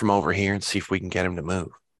throw it from over here and see if we can get him to move.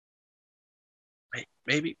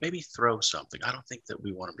 Maybe throw something. I don't think that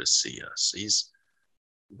we want him to see us.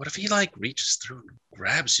 What if he like reaches through and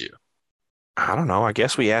grabs you? I don't know. I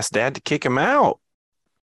guess we asked Dad to kick him out.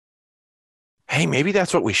 Hey, maybe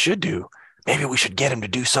that's what we should do. Maybe we should get him to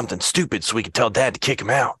do something stupid so we can tell Dad to kick him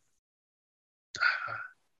out.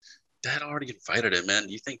 Dad already invited him, man.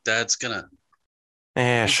 You think Dad's gonna?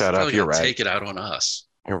 Shut up. You're right. Take it out on us.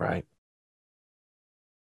 You're right.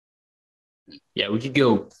 Yeah, we could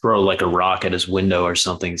go throw like a rock at his window or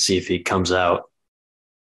something, see if he comes out.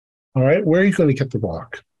 All right, where are you going to get the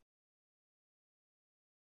rock?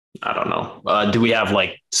 I don't know. Do we have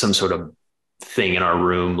like some sort of thing in our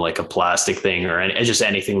room, like a plastic thing or just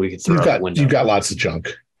anything we could throw out the window? You've got lots of junk.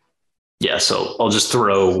 Yeah, so I'll just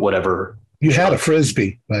throw whatever. You had a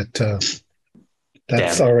Frisbee, but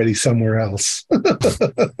that's already somewhere else.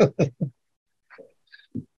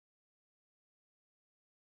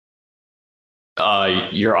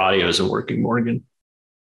 Your audio isn't working, Morgan.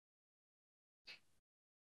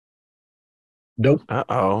 Nope.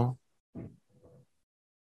 Uh-oh.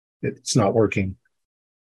 It's not working.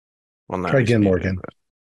 Well, try again, Morgan.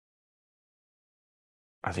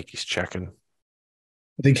 I think he's checking.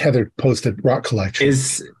 I think Heather posted rock collection.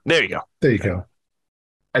 There you go. There you go.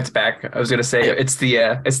 It's back. I was gonna say it's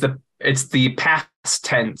the past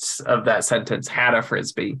tense of that sentence. Had a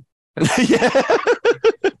frisbee. Yeah,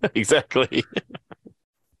 exactly.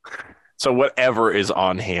 So whatever is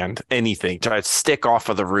on hand, anything, try to stick off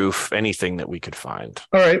of the roof, anything that we could find.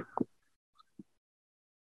 All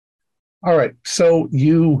right. So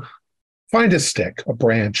you find a stick, a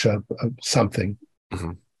branch of something.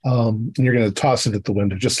 Mm-hmm. And you're going to toss it at the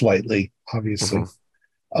window just lightly, obviously.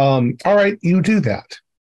 Mm-hmm. All right, you do that.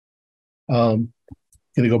 Going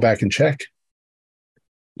to go back and check?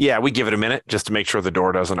 Yeah, we give it a minute just to make sure the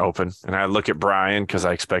door doesn't open. And I look at Brian because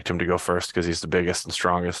I expect him to go first because he's the biggest and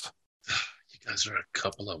strongest. You guys are a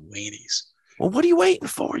couple of weenies. Well, what are you waiting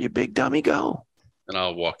for, you big dummy? Go. And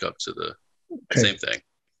I'll walk up to the same thing.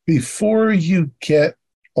 Before you get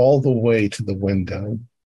all the way to the window,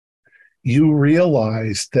 you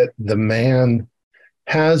realize that the man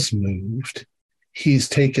has moved. He's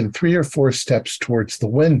taken 3 or 4 steps towards the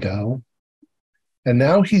window, and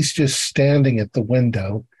now he's just standing at the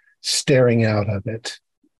window, staring out of it,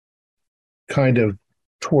 kind of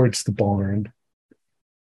towards the barn.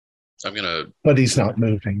 But he's not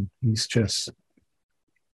moving. He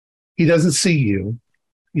doesn't see you.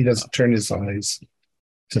 He doesn't turn his eyes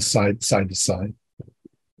to side to side.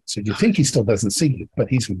 So you think he still doesn't see you, but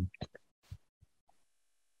he's moved.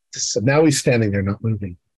 But now he's standing there, not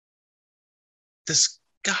moving. This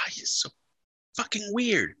guy is so fucking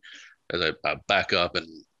weird. As I back up and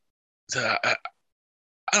I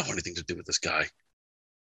don't want anything to do with this guy.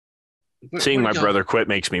 Seeing my brother quit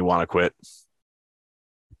makes me want to quit.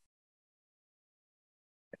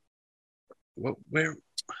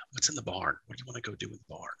 What's in the barn? What do you want to go do in the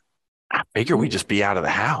barn? I figure we just be out of the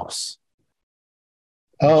house.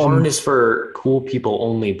 Barn is for cool people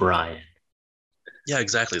only, Brian. Yeah,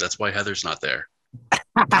 exactly. That's why Heather's not there.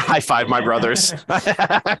 High five, my brothers.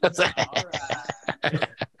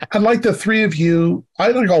 I'd like the 3 of you,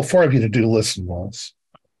 I'd like all 4 of you to do listen rolls.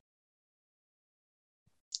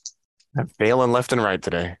 I'm failing left and right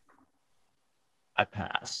today. I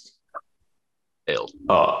passed. Failed.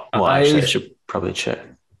 Oh, well, actually, I should probably check.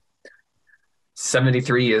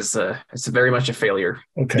 73 is it's very much a failure.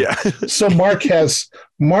 Okay. Yeah. So Mark has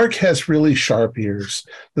really sharp ears.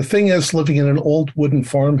 The thing is, living in an old wooden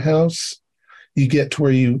farmhouse, you get to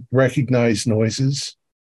where you recognize noises.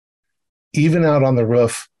 Even out on the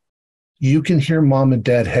roof, you can hear Mom and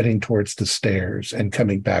Dad heading towards the stairs and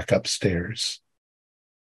coming back upstairs.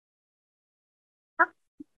 I'm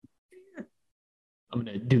going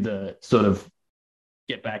to do the sort of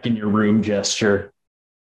get back in your room gesture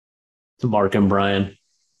to Mark and Brian.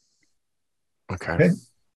 Okay.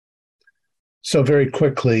 So very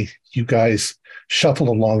quickly, you guys shuffle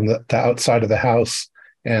along the outside of the house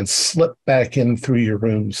and slip back in through your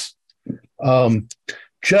rooms. Brian,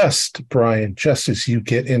 just as you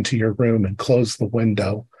get into your room and close the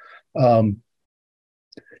window,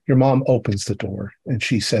 your mom opens the door and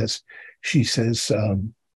she says,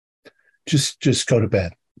 just go to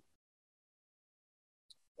bed.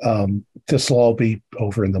 This will all be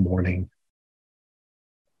over in the morning.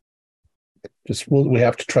 We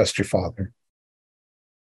have to trust your father.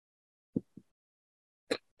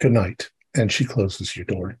 Good night. And she closes your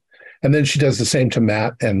door. And then she does the same to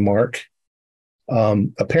Matt and Mark.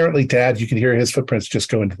 Apparently, Dad, you can hear his footprints just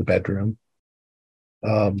go into the bedroom.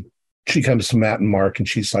 She comes to Matt and Mark and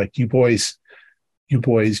she's like, you boys,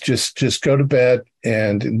 just go to bed.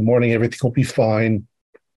 And in the morning, everything will be fine.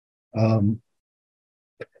 No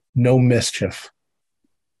mischief.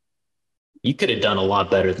 You could have done a lot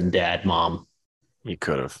better than Dad, Mom. You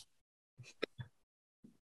could have.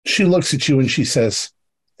 She looks at you and she says,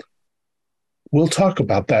 we'll talk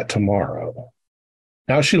about that tomorrow.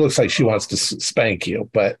 Now she looks like she wants to spank you,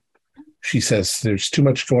 but she says, there's too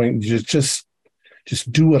much going, just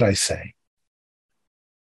do what I say.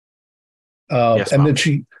 Yes, and Mom.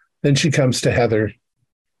 then she comes to Heather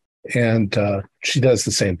and she does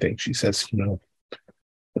the same thing. She says,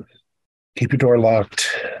 keep your door locked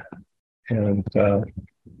and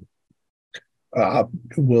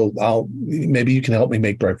maybe you can help me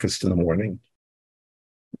make breakfast in the morning.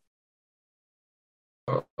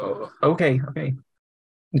 Okay.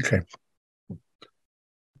 Okay.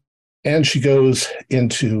 And she goes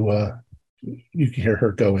into, you can hear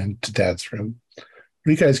her go into Dad's room. What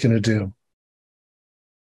are you guys going to do?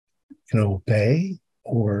 Going to obey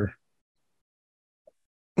or?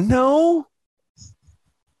 No.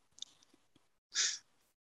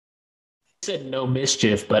 I said no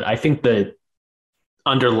mischief, but I think the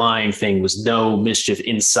underlying thing was no mischief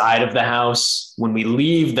inside of the house. When we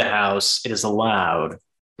leave the house, it is allowed.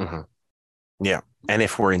 Mm-hmm. Yeah. And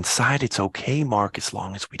if we're inside, it's okay, Mark, as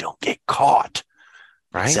long as we don't get caught.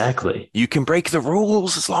 Right? Exactly. You can break the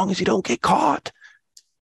rules as long as you don't get caught.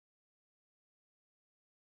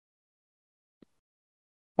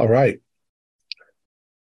 All right.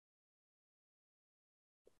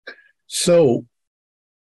 So,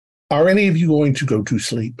 are any of you going to go to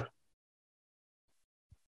sleep?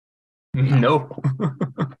 No.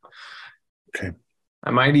 Okay.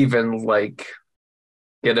 I might even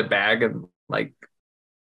get a bag and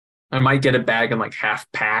I might get a bag and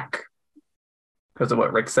half pack because of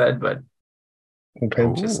what Rick said, but Okay.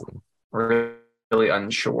 I'm just really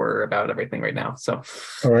unsure about everything right now. So,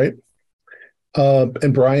 all right.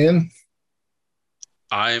 And Brian?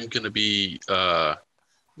 I am going to be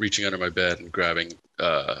reaching under my bed and grabbing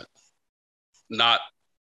not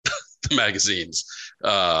the magazines,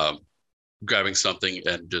 grabbing something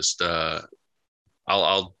and just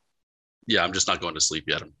I'm just not going to sleep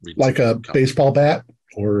yet. I'm reading like a baseball bat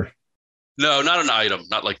or no, not an item,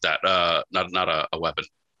 not like that. Not a weapon.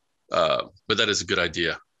 But that is a good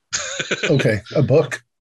idea. okay, a book.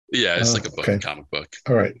 Yeah, it's like a book, okay. A comic book.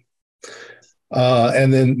 All right.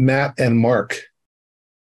 And then Matt and Mark,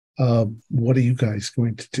 what are you guys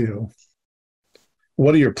going to do?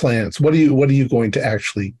 What are your plans? What are you going to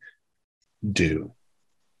actually do?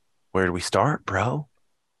 Where do we start, bro?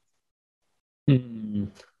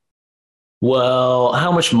 Well,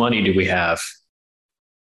 how much money do we have?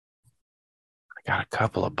 I got a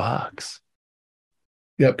couple of bucks.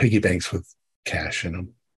 Yeah, piggy banks with cash in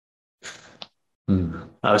them.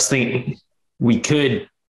 I was thinking we could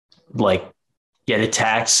get a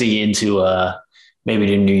taxi into maybe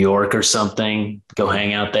to New York or something, go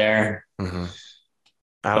hang out there. Mm-hmm.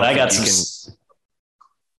 I got some.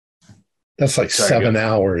 That's like 7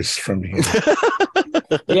 hours from here.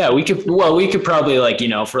 Yeah, we could probably for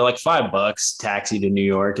 $5 taxi to New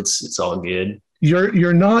York. It's all good.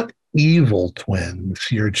 You're not evil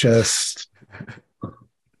twins. You're just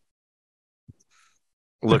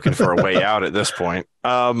looking for a way out at this point.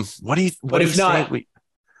 What do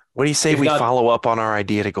you say we follow up on our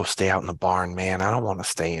idea to go stay out in the barn, man? I don't want to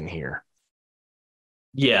stay in here.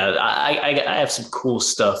 Yeah, I have some cool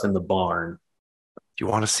stuff in the barn. Do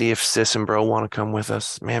you want to see if Sis and Bro want to come with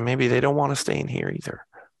us? Man, maybe they don't want to stay in here either.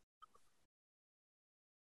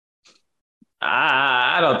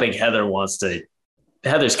 I don't think Heather wants to.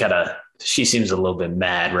 Heather's she seems a little bit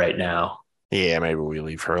mad right now. Yeah, maybe we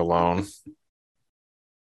leave her alone.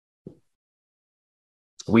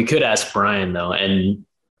 We could ask Brian though, and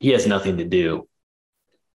he has nothing to do.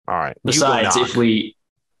 All right. Besides, I was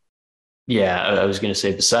going to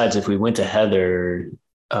say, besides, if we went to Heather's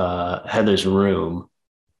room,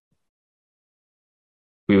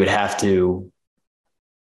 we would have to.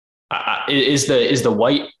 Is the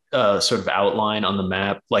white sort of outline on the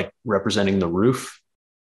map representing the roof?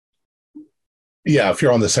 Yeah, if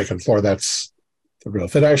you're on the second floor, that's the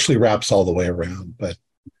roof. It actually wraps all the way around, but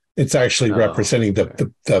it's actually representing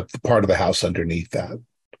the part of the house underneath that.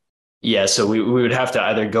 Yeah, so we would have to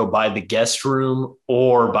either go by the guest room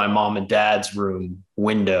or by mom and dad's room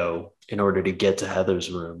window in order to get to Heather's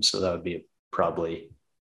room. So that would be probably.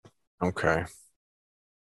 Okay.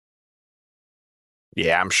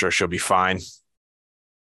 Yeah, I'm sure she'll be fine.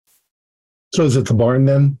 So is it the barn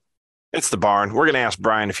then? It's the barn. We're going to ask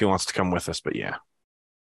Brian if he wants to come with us, but yeah.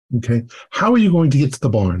 Okay. How are you going to get to the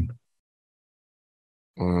barn?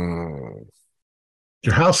 Your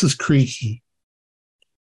house is creaky.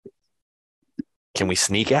 Can we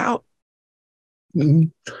sneak out?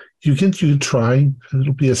 You can try.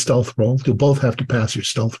 It'll be a stealth roll. You'll both have to pass your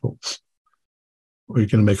stealth rolls, or you're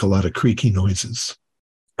going to make a lot of creaky noises.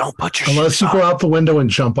 Don't put your unless you go out the window and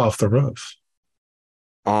jump off the roof.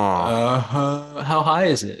 How high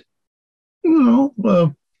is it? You'll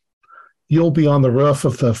be on the roof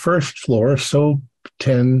of the first floor, so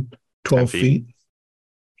 10, 12 feet.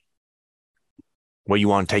 What you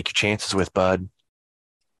want to take your chances with, bud?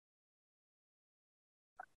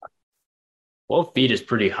 12 feet is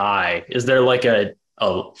pretty high. Is there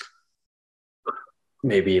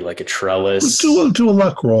maybe a trellis? Do a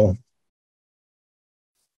luck roll.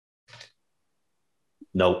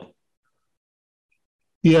 Nope.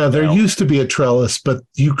 Yeah, there used to be a trellis, but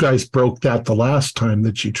you guys broke that the last time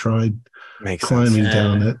that you tried climbing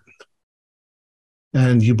down it.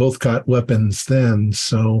 And you both got weapons then,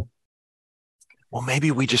 so. Well,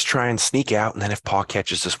 maybe we just try and sneak out, and then if Pa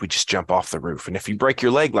catches us, we just jump off the roof. And if you break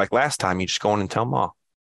your leg like last time, you just go in and tell Ma.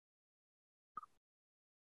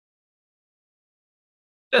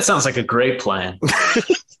 That sounds like a great plan.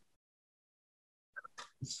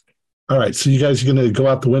 All right, so you guys are going to go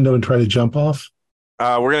out the window and try to jump off?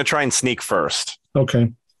 We're going to try and sneak first.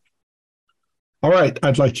 Okay. All right.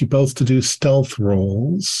 I'd like you both to do stealth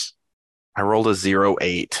rolls. I rolled a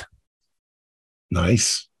 0-8.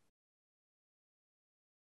 Nice.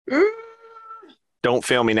 Don't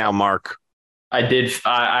fail me now, Mark.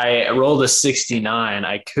 I rolled a 69.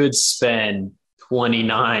 I could spend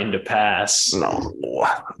 29 to pass. No,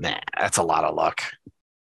 nah, that's a lot of luck.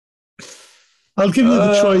 I'll give you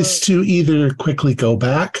the choice to either quickly go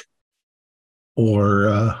back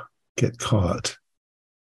or get caught.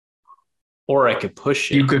 Or I could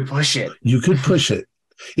push it. You could push it. You could push it.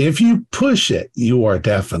 If you push it, you are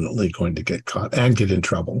definitely going to get caught and get in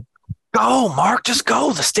trouble. Go, Mark, just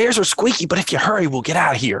go. The stairs are squeaky, but if you hurry, we'll get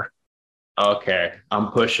out of here. Okay,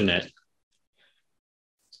 I'm pushing it.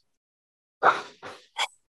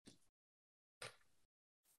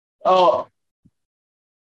 Oh,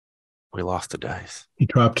 We lost the dice. He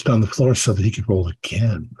dropped it on the floor so that he could roll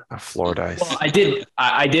again. A floor dice. well, I did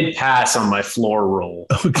pass on my floor roll.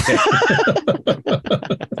 Okay.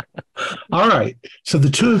 All right. So the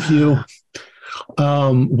two of you,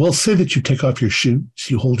 we'll say that you take off your shoes.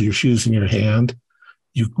 You hold your shoes in your hand.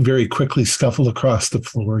 You very quickly scuffle across the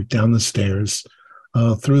floor, down the stairs,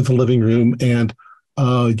 through the living room, and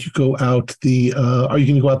you go out the. Are you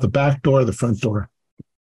going to go out the back door or the front door?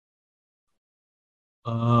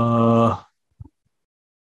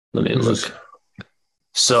 Let me look.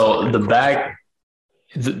 So the back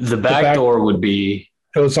door would be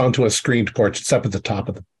Goes onto a screened porch. It's up at the top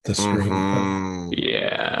of the screen. Mhm.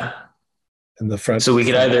 yeah. In the front. So we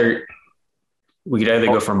could either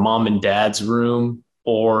go from mom and dad's room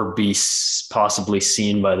or be possibly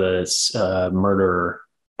seen by the murderer.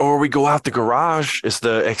 Or we go out the garage. Is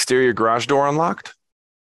the exterior garage door unlocked?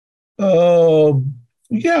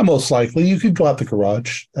 Yeah, most likely. You could go out the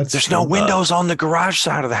garage. There's no windows on the garage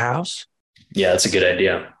side of the house. Yeah, that's a good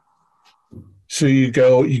idea. So you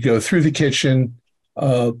go through the kitchen,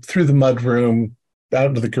 through the mud room, out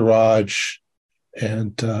into the garage,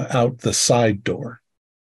 and out the side door.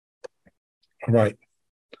 All right.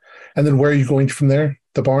 And then where are you going from there?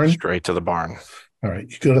 The barn? Straight to the barn. All right.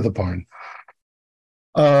 You go to the barn.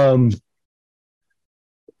 You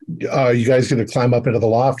guys going to climb up into the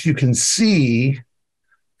loft? You can see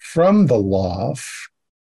from the loft,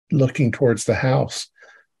 looking towards the house,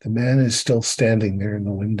 the man is still standing there in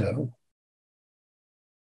the window.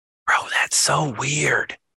 Bro, that's so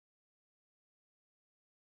weird.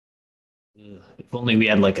 If only we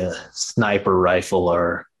had like a sniper rifle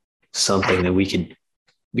or something that we could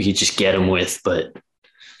just get him with, but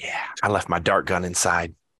Yeah, I left my dart gun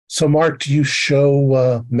inside. So, Mark, do you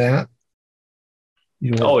show Matt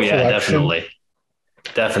your collection?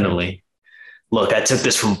 Definitely. Look, I took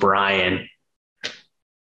this from Brian.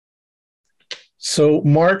 So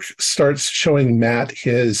Mark starts showing Matt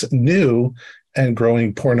his new and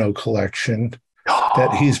growing porno collection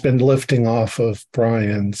that he's been lifting off of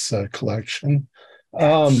Brian's collection.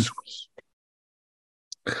 As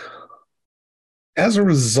a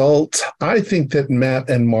result, I think that Matt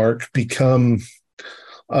and Mark become,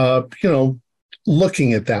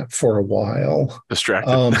 looking at that for a while.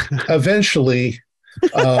 Distracted. Eventually,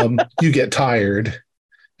 you get tired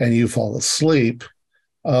and you fall asleep.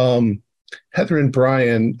 Heather and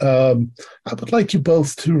Brian, I would like you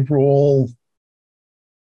both to roll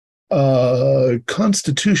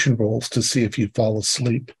constitution rolls to see if you fall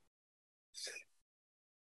asleep.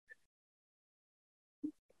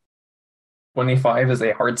 25 is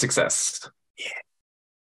a hard success.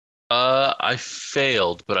 I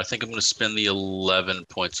failed, but I think I'm going to spend the 11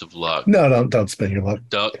 points of luck. No, don't spend your luck.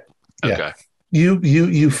 Don't. Yeah. Okay.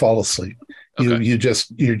 You fall asleep. Okay.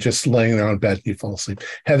 You're just laying there on bed. You fall asleep.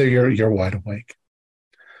 Heather, you're wide awake.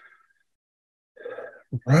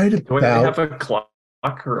 Right Do I have about a clock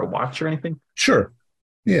or a watch or anything? sure.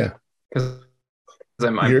 Yeah. Because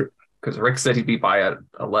Rick said he'd be by at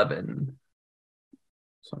 11.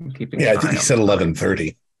 So I'm keeping. Yeah, an I think eye he on said the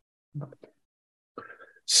 11:30.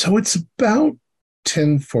 So it's about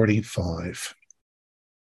 10:45.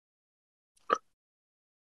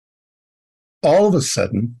 All of a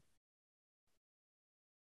sudden,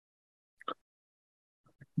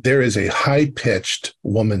 there is a high-pitched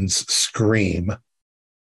woman's scream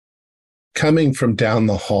coming from down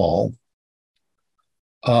the hall.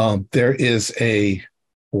 There is a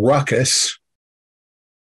ruckus,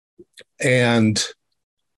 and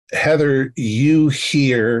Heather, you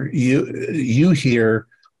hear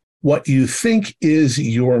what you think is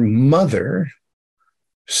your mother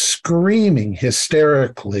screaming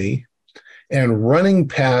hysterically and running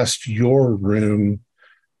past your room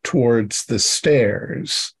towards the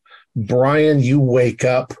stairs. Brian, you wake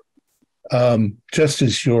up just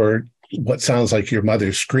as what sounds like your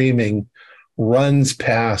mother screaming runs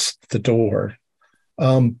past the door.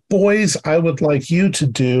 Boys, I would like you to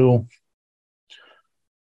do,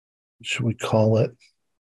 should we call it?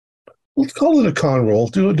 Let's call it a con roll.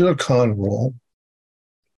 Do a con roll.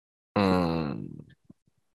 I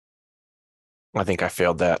think I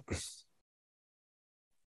failed that.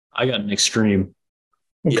 I got an extreme.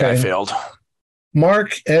 Okay. Yeah, I failed.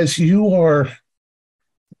 Mark, as you are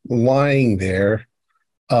lying there,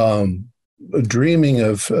 dreaming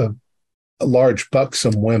of large,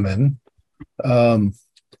 buxom women,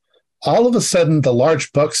 all of a sudden, the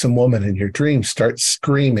large, buxom woman in your dream starts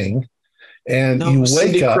screaming, and you wake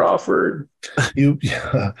Cindy up. Crawford. You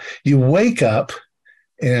wake up,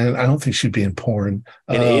 and I don't think she'd be in porn.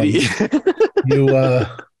 An 80.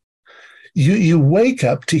 You wake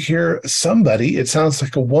up to hear somebody. It sounds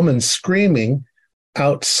like a woman screaming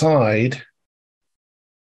outside,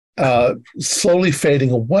 slowly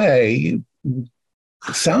fading away.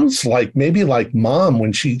 Sounds like maybe like mom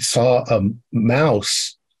when she saw a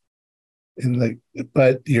mouse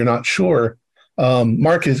but you're not sure.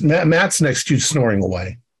 Matt's next to you snoring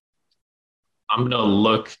away. I'm gonna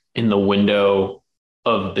look in the window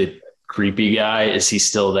of the creepy guy. Is he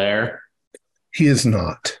still there? He is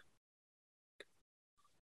not.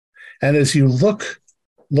 And as you look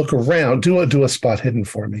around, do a spot hidden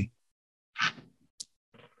for me.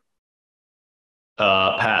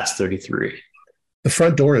 Pass 33. The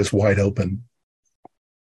front door is wide open.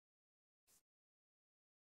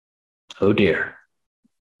 Oh dear.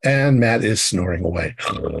 And Matt is snoring away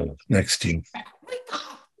next to you.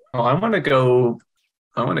 Oh, I want to go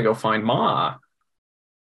find Ma.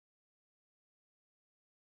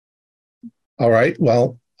 All right.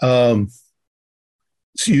 Well, so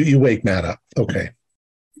you wake Matt up. Okay.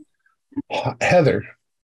 Heather,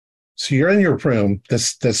 so you're in your room.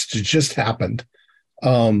 This just happened.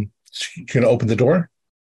 So you're going to open the door?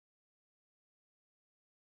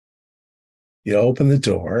 You open the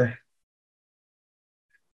door.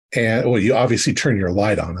 And you obviously turn your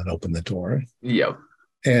light on and open the door. Yep.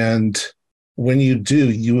 And when you do,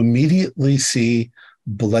 you immediately see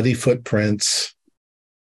bloody footprints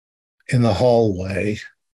in the hallway.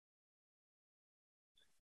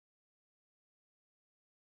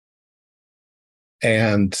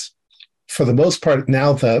 And for the most part,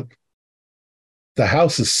 now the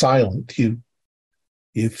house is silent. You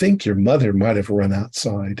think your mother might have run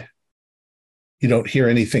outside. You don't hear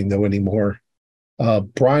anything, though, anymore.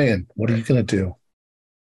 Brian, what are you going to do?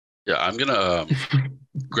 Yeah, I'm going to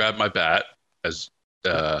grab my bat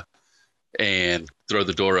and throw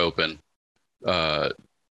the door open,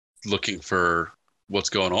 looking for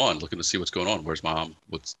what's going on, looking to see what's going on. Where's Mom?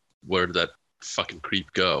 Where did that fucking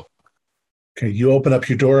creep go? Okay, you open up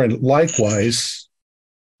your door, and likewise,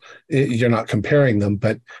 you're not comparing them,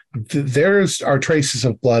 but there's are traces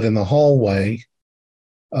of blood in the hallway,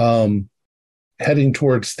 heading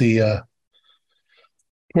towards the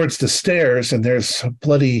stairs, and there's a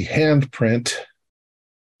bloody handprint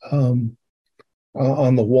on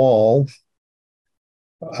the wall,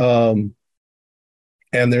 and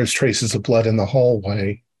there's traces of blood in the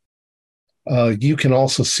hallway. You can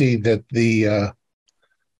also see that the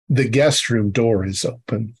guest room door is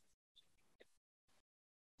open.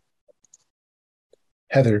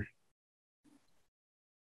 Heather.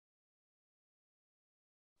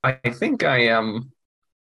 I think I'm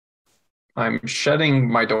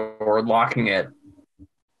shutting my door, locking it,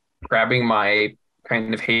 grabbing my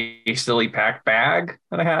kind of hastily packed bag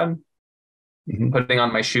that I had, putting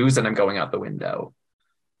on my shoes, and I'm going out the window.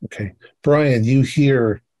 Okay. Brian, you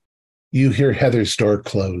hear Heather's door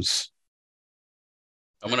close.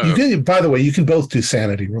 By the way, you can both do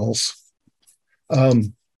sanity rolls.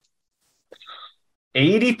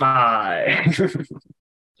 85.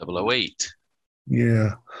 008.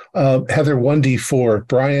 Yeah. Heather, 1d4.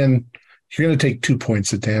 Brian, you're going to take 2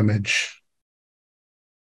 points of damage.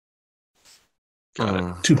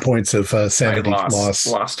 2 points of sanity loss.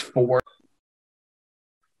 Lost 4.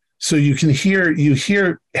 So you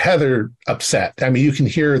hear Heather upset. I mean, you can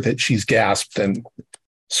hear that she's gasped and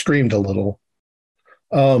screamed a little.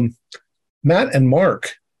 Matt and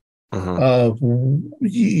Mark,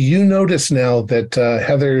 you notice now that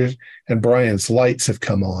Heather and Brian's lights have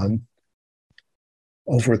come on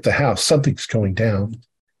over at the house. Something's going down.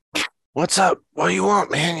 What's up? What do you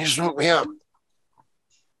want, man? You just woke me up.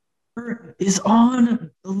 Is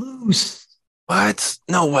on the loose. What?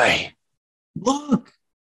 No way. Look.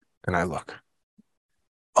 And I look.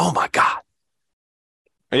 Oh my God.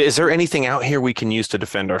 Is there anything out here we can use to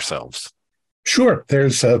defend ourselves? Sure.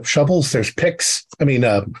 There's shovels. There's picks.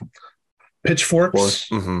 Pitchforks.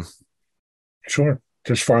 Mm-hmm. Sure.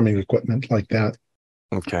 There's farming equipment like that.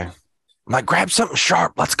 Okay. I'm like, grab something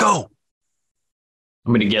sharp. Let's go.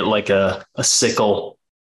 I'm gonna get like a sickle.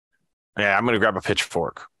 Yeah, I'm gonna grab a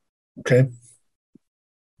pitchfork. Okay.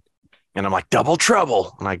 And I'm like, double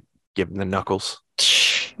trouble. And I give him the knuckles.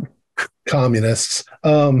 Communists.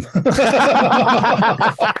 All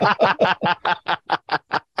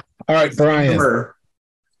right, Brian.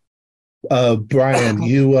 Brian,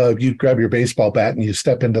 you grab your baseball bat and you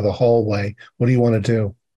step into the hallway. What do you want to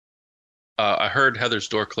do? I heard Heather's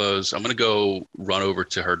door close. I'm going to go run over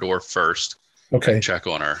to her door first. Okay. And check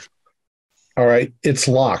on her. All right. It's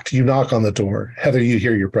locked. You knock on the door. Heather, you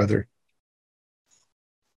hear your brother.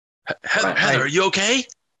 Heather, are you okay?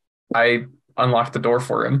 I unlocked the door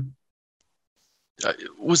for him.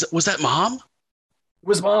 Was that Mom? It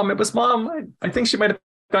was Mom. I think she might have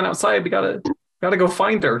gone outside. We gotta go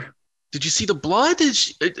find her. Did you see the blood? I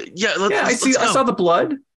saw the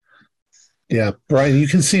blood. Yeah, Brian, you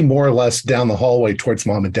can see more or less down the hallway towards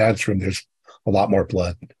Mom and Dad's room. There's a lot more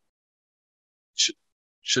blood.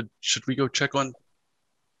 Should we go check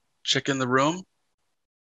in the room?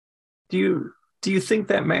 Do you think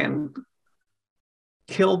that man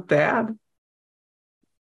killed Dad?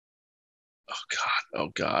 Oh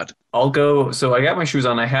God. I'll go. So I got my shoes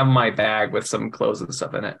on. I have my bag with some clothes and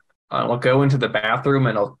stuff in it. I'll go into the bathroom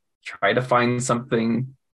and I'll try to find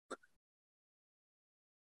something.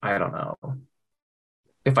 I don't know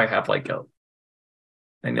if I have like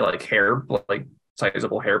any like hair, like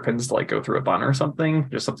sizable hairpins to like go through a bun or something.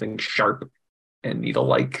 Just something sharp and needle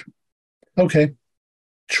like. Okay.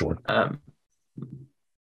 Sure.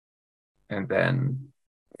 And then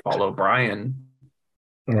follow Brian.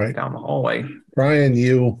 All right. Down the hallway. Brian,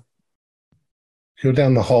 you go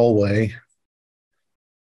down the hallway,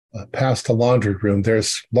 past the laundry room.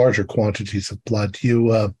 There's larger quantities of blood.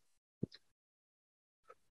 The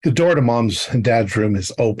door to Mom's and Dad's room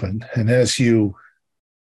is open. And as you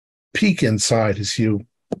peek inside, as you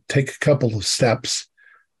take a couple of steps,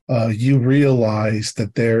 you realize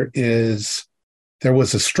that there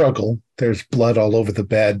was a struggle. There's blood all over the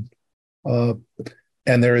bed. And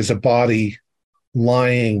there is a body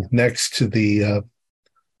lying next to the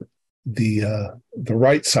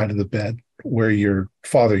right side of the bed where your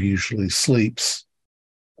father usually sleeps.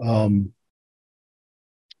 Only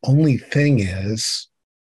thing is,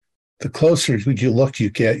 the closer you look you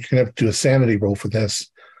get, you're going to have to do a sanity roll for this.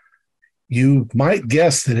 You might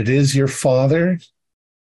guess that it is your father,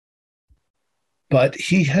 but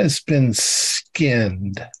he has been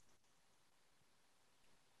skinned.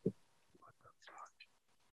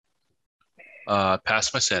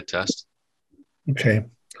 Pass my scent test. Okay.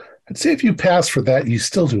 I'd say if you pass for that, you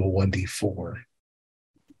still do a 1d4.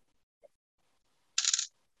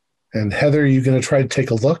 And Heather, are you going to try to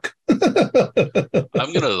take a look? I'm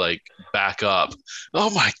going to back up. Oh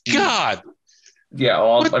my God. Yeah.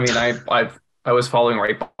 Well, I mean, I was following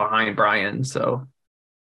right behind Brian, so.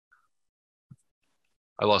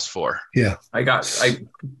 I lost 4. Yeah. I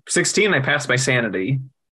 16. I passed my sanity.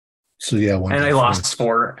 So yeah, and I lost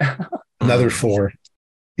 4. Another 4.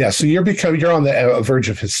 Yeah, so you're on the verge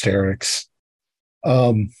of hysterics.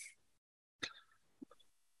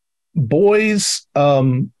 Boys,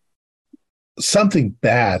 something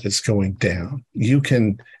bad is going down. You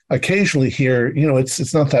can occasionally hear,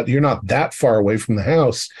 it's not that you're not that far away from the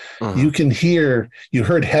house. You can hear, you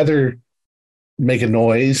heard Heather make a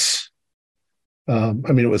noise. I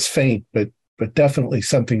mean, it was faint, but definitely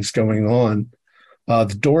something's going on.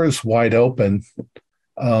 The door is wide open.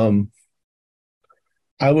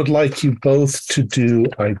 I would like you both to do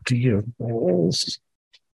idea rolls.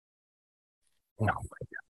 Oh my God.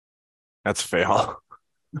 That's fail.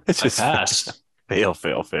 It's just passed. Fail.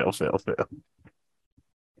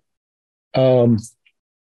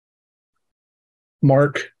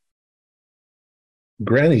 Mark,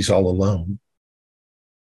 Granny's all alone.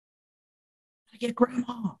 I get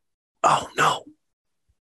Grandma. Oh no.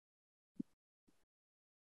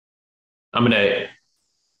 I'm gonna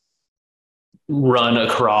run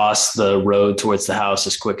across the road towards the house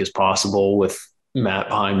as quick as possible with Matt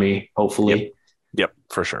behind me, hopefully. Yep,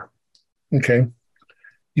 for sure. Okay.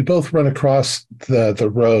 You both run across the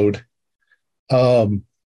road. When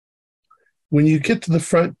you get to the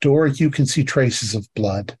front door, you can see traces of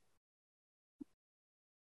blood.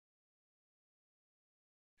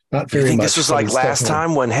 Not very you think much. This was like last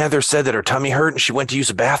time when Heather said that her tummy hurt and she went to use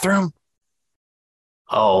a bathroom?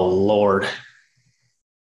 Oh, Lord.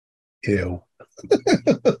 Ew.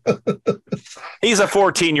 He's a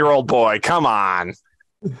 14-year-old boy. Come on.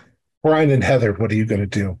 Brian and Heather, what are you going to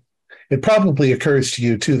do? It probably occurs to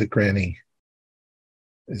you, too, that Granny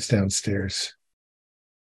is downstairs.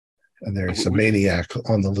 And there's a maniac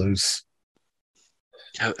on the loose.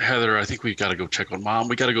 Heather, I think we got to go check on Mom.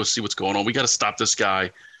 We got to go see what's going on. We got to stop this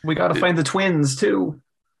guy. We got to find the twins too.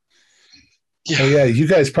 Yeah. Oh yeah, you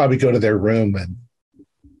guys probably go to their room and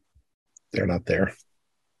they're not there.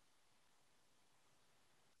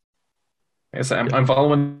 I guess I'm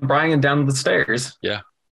following Brian down the stairs. Yeah.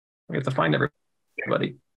 We have to find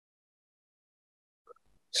everybody.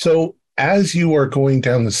 So as you are going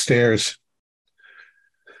down the stairs,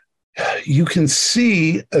 you can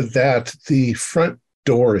see that the front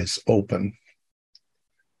door is open.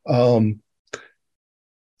 The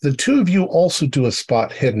two of you also do a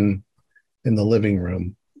spot hidden in the living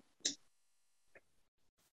room.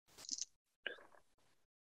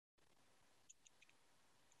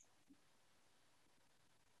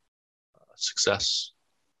 Success.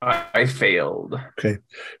 I failed. Okay.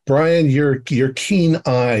 Brian, your keen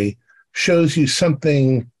eye shows you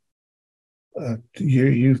something.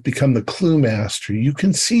 You've become the clue master. You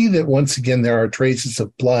can see that once again there are traces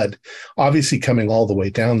of blood, obviously coming all the way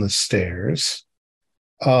down the stairs.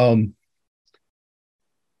 But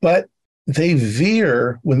they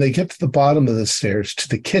veer when they get to the bottom of the stairs to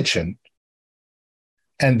the kitchen.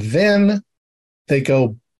 And then they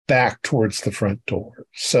go back towards the front door.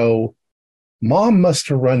 So Mom must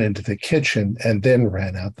have run into the kitchen and then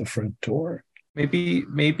ran out the front door.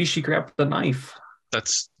 Maybe she grabbed the knife.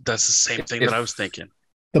 That's the same thing that I was thinking.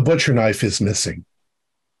 The butcher knife is missing.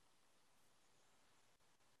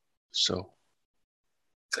 So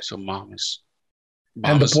Mom is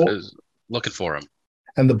looking for him.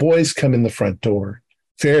 And the boys come in the front door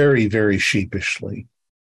very, very sheepishly.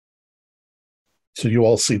 So you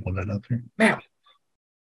all see one another. Man,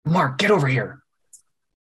 Mark, get over here.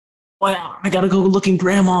 Well, I gotta go look in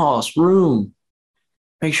Grandma's room.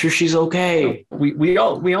 Make sure she's okay. We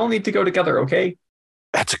all need to go together, okay?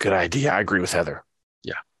 That's a good idea. I agree with Heather.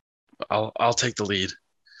 Yeah. I'll take the lead.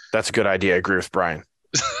 That's a good idea. I agree with Brian.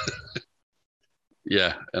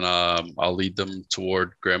 Yeah, and I'll lead them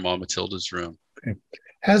toward Grandma Matilda's room. Okay.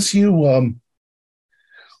 As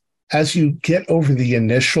you get over the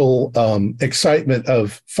initial excitement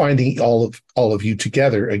of finding all of you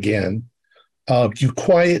together again, you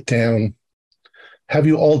quiet down. Have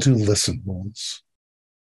you all do listen rolls?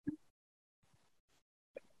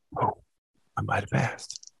 Oh, I might have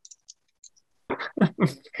passed.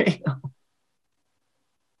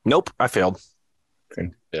 Nope, I failed.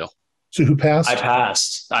 Okay. Fail. So who passed? I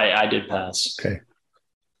passed. I did pass. Okay.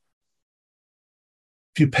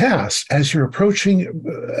 If you pass, as you're approaching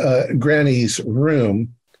Granny's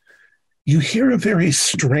room, you hear a very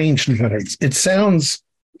strange noise. It sounds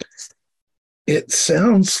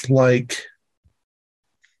like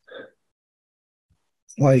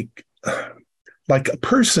a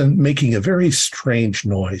person making a very strange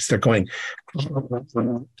noise. They're going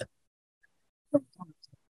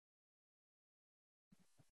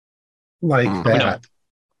like that.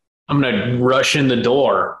 I'm gonna rush in the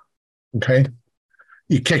door. Okay.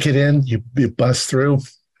 You kick it in, you bust through.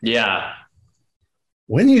 Yeah.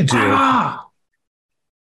 When you do,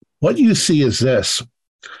 what you see is this.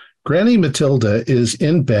 Granny Matilda is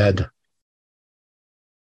in bed.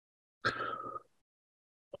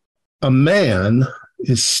 A man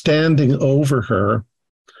is standing over her,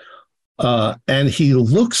 and he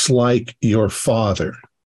looks like your father,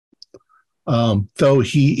 though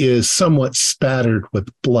he is somewhat spattered with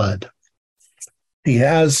blood. He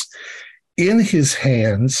has in his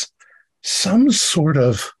hands some sort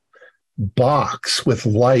of box with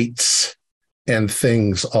lights and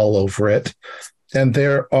things all over it. And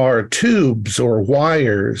there are tubes or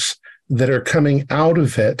wires that are coming out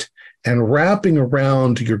of it and wrapping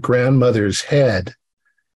around your grandmother's head.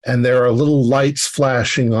 And there are little lights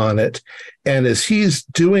flashing on it. And as he's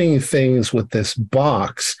doing things with this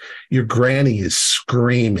box, your granny is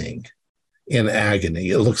screaming in agony.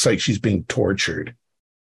 It looks like she's being tortured.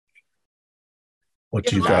 What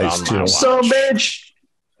do you guys do? So, bitch!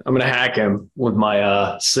 I'm going to hack him with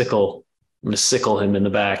my sickle. I'm going to sickle him in the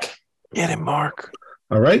back. Get him, Mark.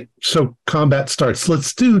 All right. So combat starts.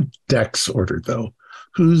 Let's do Dex order, though.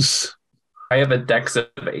 I have a Dex of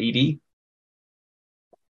 80.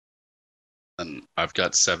 And I've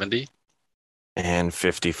got 70. And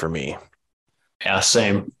 50 for me. Yeah,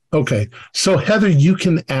 same. Okay. So, Heather, you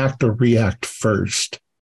can act or react first.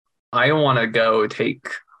 I want to go take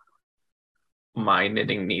my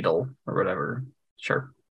knitting needle or whatever.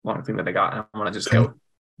 Sure. Long thing that I got. I want to just go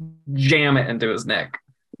jam it into his neck.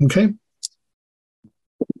 Okay.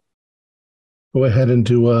 Go ahead and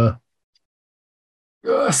do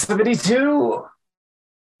 72.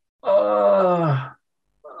 Oh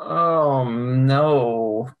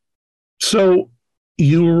no. So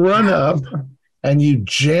you run up and you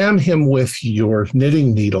jam him with your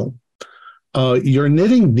knitting needle. Your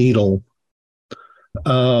knitting needle,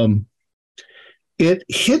 it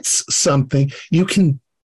hits something. You can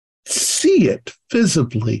see it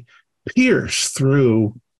visibly pierce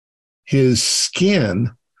through his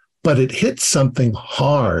skin, but it hits something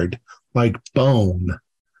hard like bone.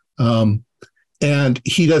 And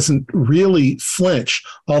he doesn't really flinch,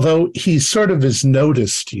 although he sort of has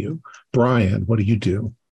noticed you. Brian, what do you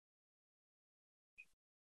do?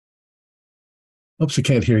 Oops, I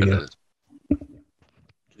can't hear you. Can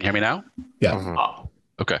you hear me now? Yeah. Mhm.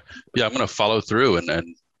 Okay. Yeah, I'm going to follow through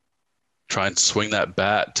and try and swing that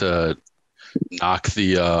bat to knock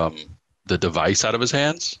the device out of his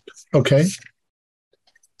hands. Okay.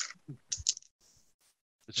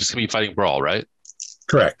 It's just going to be fighting brawl, right?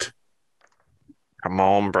 Correct. Come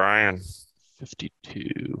on, Brian.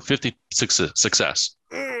 56 success.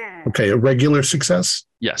 Okay. A regular success?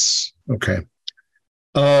 Yes. Okay.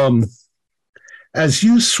 As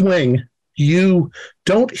you swing, you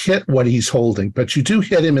don't hit what he's holding, but you do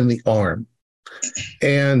hit him in the arm.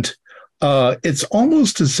 And it's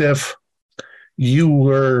almost as if you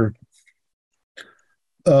were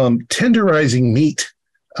tenderizing meat.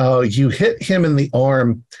 You hit him in the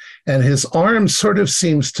arm, and his arm sort of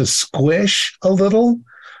seems to squish a little,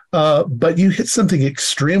 but you hit something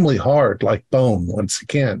extremely hard, like bone, once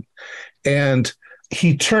again. And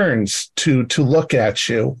he turns to look at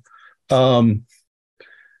you.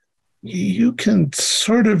 You can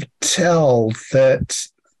sort of tell that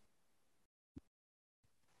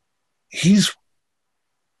he's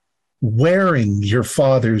wearing your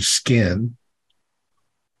father's skin.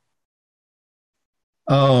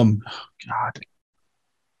 God.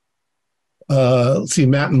 Let's see,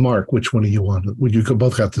 Matt and Mark, which one do you want? Well, you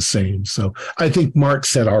both got the same. So I think Mark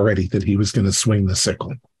said already that he was going to swing the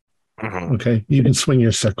sickle. Mhm. Okay, you can swing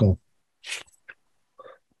your sickle.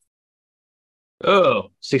 Oh,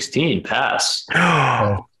 16, pass.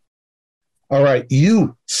 All right,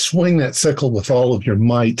 you swing that sickle with all of your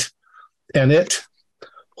might, and it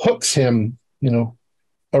hooks him,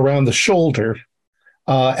 around the shoulder.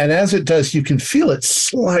 And as it does, you can feel it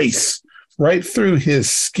slice right through his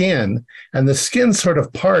skin, and the skin sort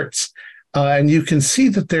of parts, and you can see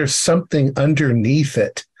that there's something underneath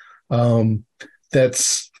it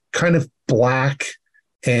that's kind of black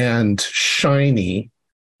and shiny.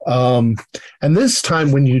 And this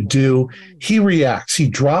time when you do, he reacts. He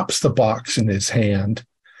drops the box in his hand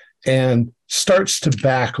and starts to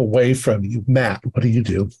back away from you. Matt, what do you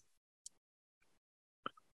do?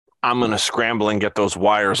 I'm going to scramble and get those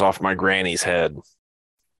wires off my granny's head.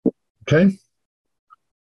 Okay.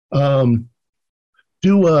 Let's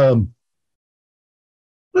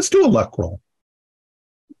do a luck roll.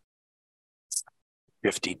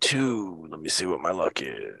 52. Let me see what my luck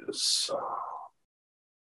is.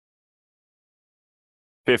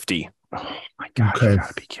 50. Oh my God, Okay. you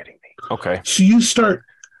gotta be kidding me. Okay. So you start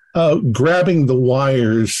grabbing the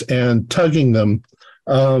wires and tugging them.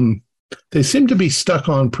 They seem to be stuck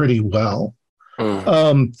on pretty well.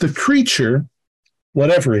 The creature,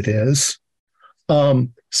 whatever it is,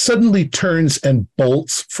 suddenly turns and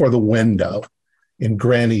bolts for the window in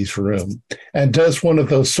Granny's room and does one of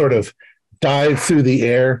those sort of dive through the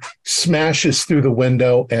air, smashes through the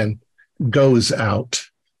window, and goes out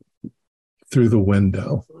through the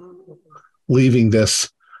window, leaving this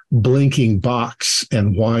blinking box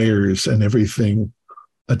and wires and everything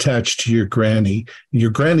attached to your granny.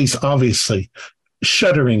 Your granny's obviously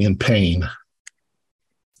shuddering in pain.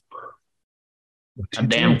 A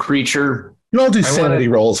damn creature. You all do sanity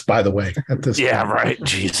rolls, by the way, at this Yeah, point. right.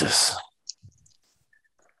 Jesus.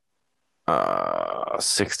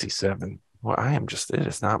 67. Well, it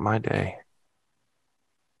is not my day.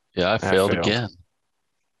 Yeah, I failed again.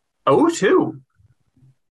 Oh, two.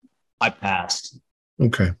 I passed.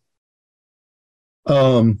 Okay.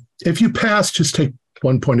 If you pass, just take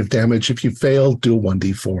 1 point of damage. If you fail, do a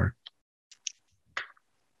 1d4.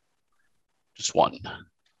 Just one.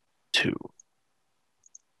 2.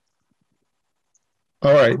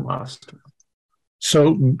 All right. Lost.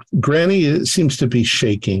 So Granny seems to be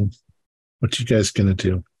shaking. What you guys gonna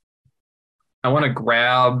do? I want to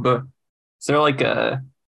grab. Is there like a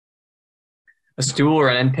stool or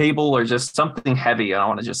an end table or just something heavy? I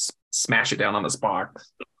want to just smash it down on this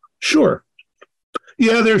box. Sure.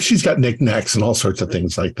 Yeah, she's got knickknacks and all sorts of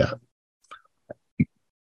things like that.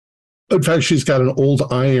 In fact, she's got an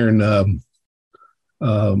old iron,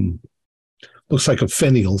 looks like a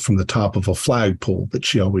finial from the top of a flagpole that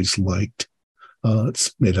she always liked.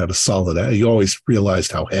 It's made out of solid. You always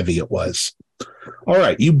realized how heavy it was. All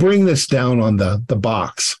right, you bring this down on the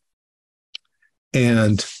box,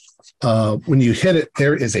 and When you hit it,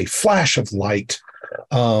 there is a flash of light.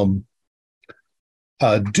 Do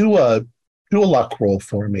a luck roll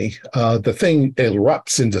for me. The thing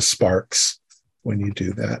erupts into sparks when you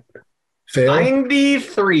do that. Fail?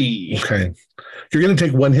 93. Okay. You're going to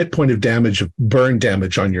take 1 hit point of damage, of burn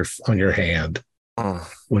damage on your hand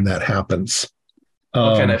when that happens.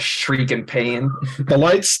 I'll kind of shriek in pain. The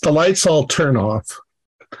lights all turn off.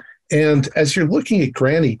 And as you're looking at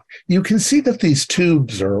Granny, you can see that these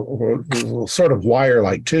tubes are sort of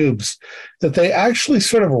wire-like tubes, that they actually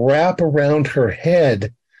sort of wrap around her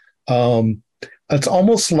head. It's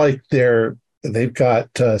almost like they've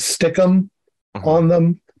got stickum on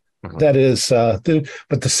them. That is,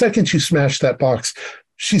 but the second you smash that box,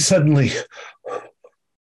 she suddenly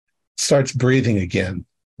starts breathing again,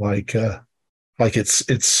 like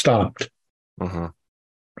it's stopped. But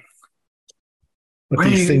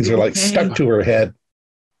these things are like stuck to her head.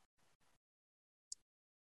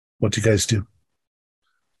 What do you guys do?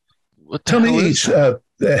 Tell me each.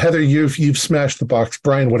 Heather, you've smashed the box.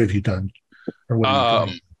 Brian, what have you done? Or what are you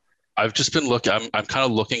doing? I've just been looking. I'm kind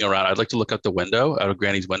of looking around. I'd like to look out the window, out of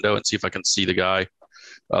Granny's window, and see if I can see the guy,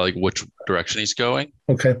 like which direction he's going.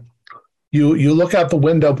 Okay. You look out the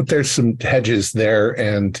window, but there's some hedges there,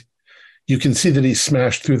 and you can see that he's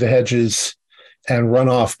smashed through the hedges and run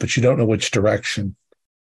off, but you don't know which direction.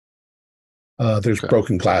 There's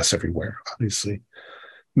broken glass everywhere, obviously.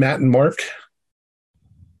 Matt and Mark?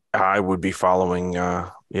 I would be following,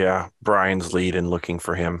 Brian's lead and looking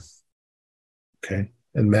for him. Okay.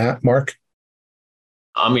 And Mark?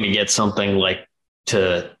 I'm going to get something like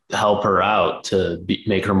to help her out, to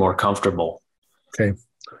make her more comfortable. Okay.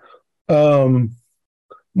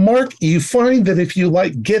 Mark, you find that if you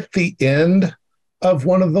get the end of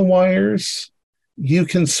one of the wires, you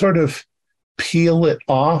can sort of peel it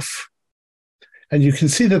off, and you can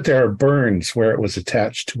see that there are burns where it was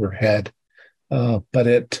attached to her head,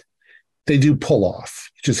 but they do pull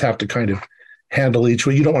off. You just have to kind of handle each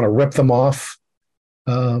one. You don't want to rip them off,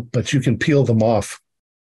 but you can peel them off.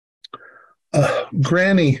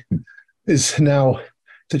 Granny is, now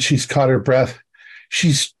that she's caught her breath,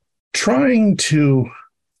 she's trying to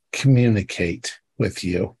communicate with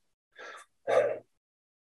you.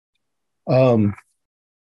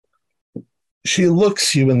 She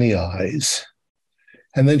looks you in the eyes,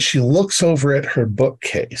 and then she looks over at her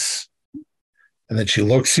bookcase, and then she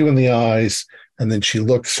looks you in the eyes, and then she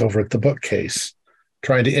looks over at the bookcase,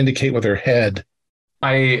 trying to indicate with her head.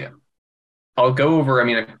 I'll go over. I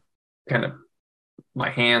mean, kind of, my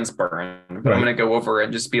hands burn, but right. I'm going to go over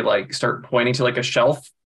and just be like, start pointing to like a shelf.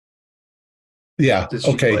 Yeah.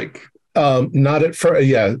 Okay. Not at first.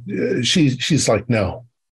 Yeah. She's like, no.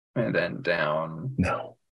 And then down.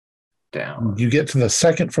 No. Down. You get to the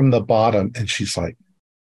second from the bottom, and she's like.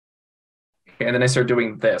 And then I start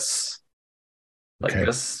doing this. Like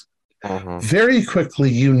this. Very quickly,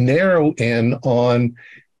 you narrow in on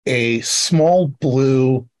a small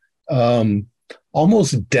blue,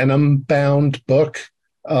 almost denim-bound book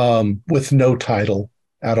with no title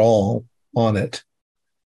at all on it.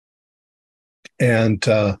 And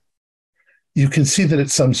you can see that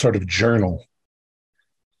it's some sort of journal.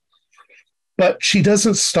 But she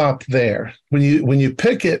doesn't stop there. When you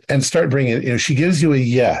pick it and start bringing it, she gives you a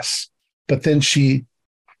yes, but then she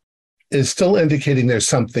is still indicating there's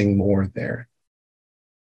something more there.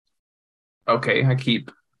 Okay, I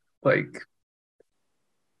keep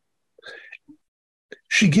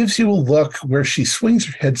She gives you a look where she swings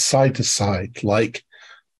her head side to side, like,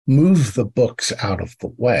 move the books out of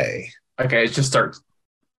the way. Okay, it just starts.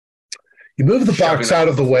 You move the box out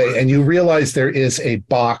of the way, and you realize there is a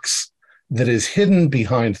box that is hidden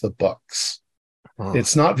behind the books.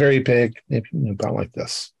 It's not very big, maybe about like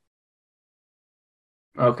this.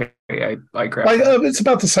 Okay, I grab it. It's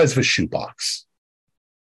about the size of a shoebox.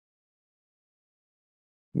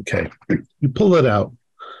 Okay, you pull it out.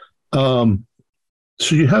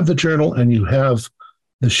 So you have the journal and you have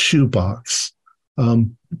the shoebox.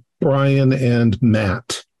 Brian and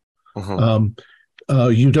Matt.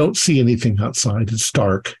 You don't see anything outside. It's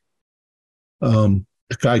dark. The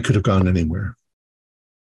guy could have gone anywhere.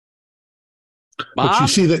 Mom? But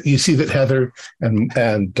you see that Heather and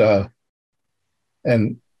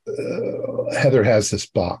Heather has this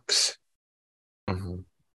box. I'm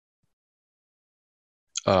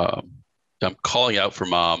calling out for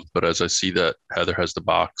Mom, but as I see that Heather has the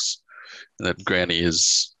box and that Granny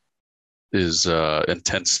is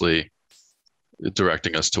intensely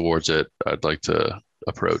directing us towards it, I'd like to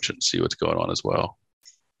approach and see what's going on as well.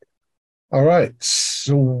 All right.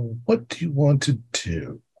 So what do you want to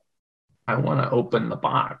do? I want to open the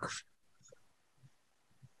box.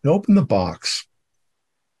 You open the box.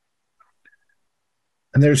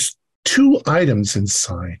 And there's two items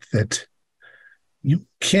inside that you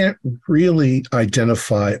can't really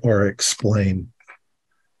identify or explain.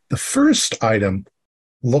 The first item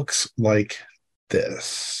looks like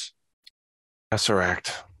this.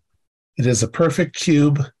 Tesseract. It is a perfect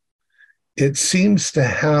cube. It seems to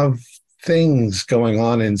have things going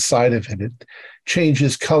on inside of it. It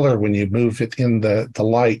changes color when you move it in the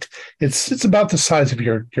light. It's about the size of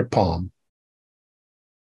your palm.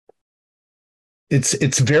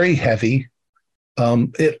 It's very heavy.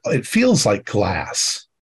 It feels like glass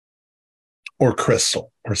or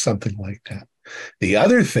crystal or something like that. The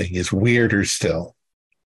other thing is weirder still.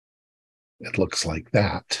 It looks like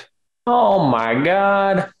that. Oh my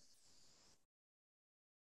God.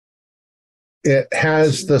 It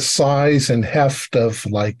has the size and heft of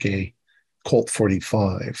like a Colt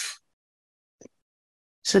 45.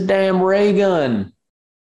 It's a damn ray gun.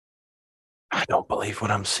 I don't believe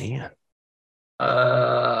what I'm seeing.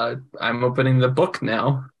 I'm opening the book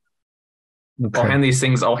now. Okay.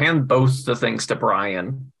 I'll hand both the things to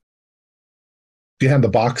Brian. Do you hand the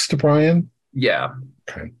box to Brian? Yeah.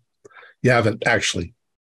 Okay. You haven't actually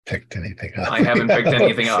picked anything up. I haven't picked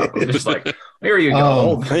anything up. I'm just like, here you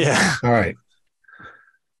go. Yeah. All right.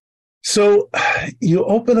 So you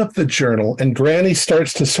open up the journal and Granny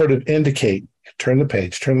starts to sort of indicate, turn the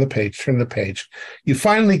page, turn the page, turn the page. You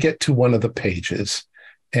finally get to one of the pages,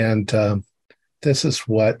 and this is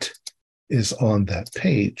what is on that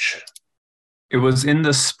page. It was in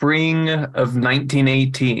the spring of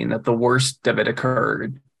 1918 that the worst of it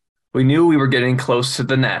occurred. We knew we were getting close to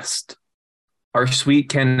the nest. Our sweet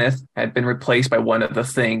Kenneth had been replaced by one of the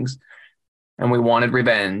things, and we wanted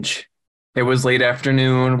revenge. It was late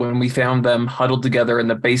afternoon when we found them huddled together in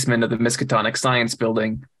the basement of the Miskatonic Science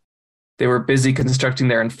Building. They were busy constructing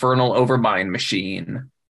their infernal overmind machine.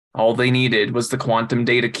 All they needed was the quantum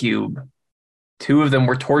data cube. Two of them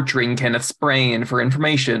were torturing Kenneth's brain for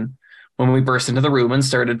information when we burst into the room and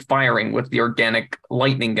started firing with the organic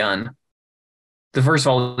lightning gun. The first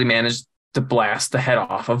volley managed to blast the head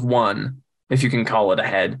off of one, if you can call it a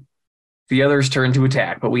head. The others turned to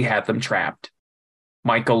attack, but we had them trapped.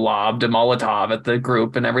 Michael lobbed a Molotov at the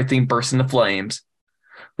group and everything burst into flames.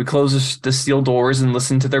 We closed the steel doors and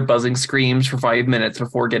listened to their buzzing screams for 5 minutes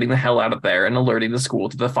before getting the hell out of there and alerting the school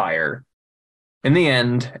to the fire. In the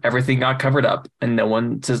end, everything got covered up and no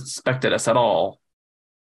one suspected us at all.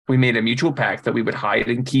 We made a mutual pact that we would hide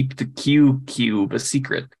and keep the Q cube a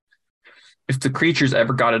secret. If the creatures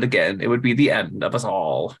ever got it again, it would be the end of us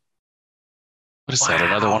all. What is that?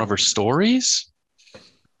 Another one of her stories?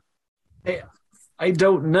 I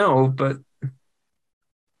don't know, but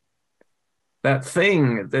the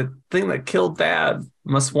thing that killed Dad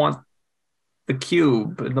must want the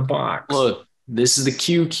cube in the box. Look, this is the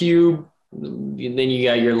Q cube. Then you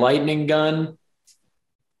got your lightning gun.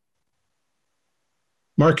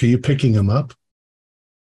 Mark, are you picking him up?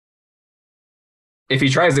 If he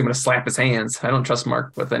tries, I'm going to slap his hands. I don't trust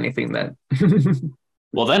Mark with anything that...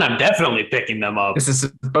 Well, then I'm definitely picking them up. This is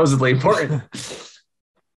supposedly important.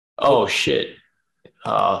 Oh, shit.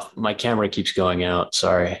 My camera keeps going out.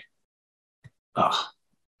 Sorry. Oh.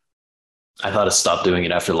 I thought it stopped doing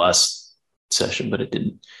it after the last session, but it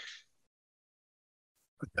didn't.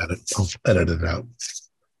 I'll edit it out.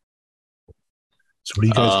 So what are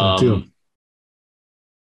you guys going to do?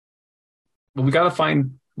 Well, we got to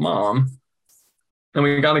find Mom, and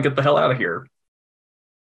we got to get the hell out of here.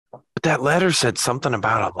 But that letter said something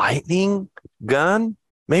about a lightning gun.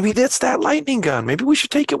 Maybe that's that lightning gun. Maybe we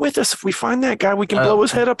should take it with us. If we find that guy, we can blow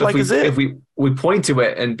his head up like it's it. If we point to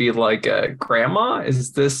it and be like, Grandma,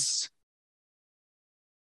 is this...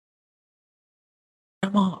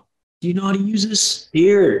 Grandma, do you know how to use this?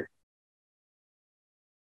 Here.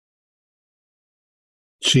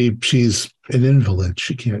 She's an invalid.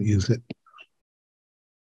 She can't use it.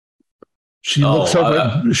 She looks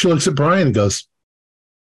over. She looks at Brian and goes,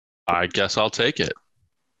 I guess I'll take it.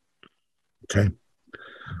 Okay.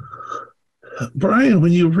 Brian,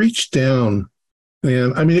 when you reach down,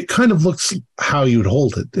 and I mean, it kind of looks how you'd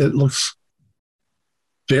hold it. It looks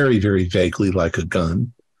very, very vaguely like a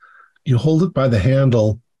gun. You hold it by the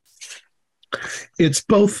handle. It's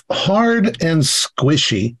both hard and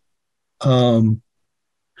squishy,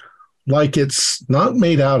 like it's not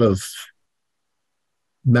made out of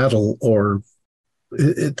metal, or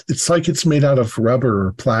it's like it's made out of rubber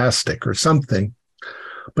or plastic or something.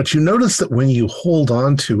 But you notice that when you hold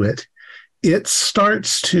on to it, it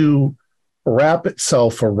starts to wrap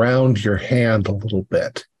itself around your hand a little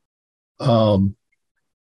bit,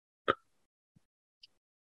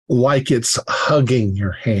 like it's hugging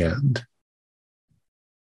your hand.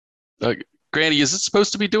 Granny, is it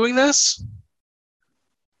supposed to be doing this?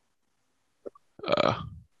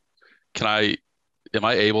 Can I? Am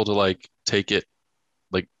I able to like take it,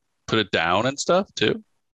 like put it down and stuff too?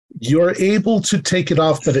 You're able to take it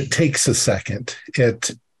off, but it takes a second.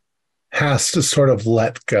 It has to sort of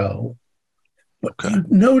let go. But Okay. you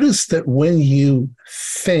notice that when you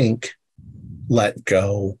think let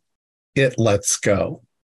go, it lets go.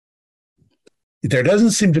 There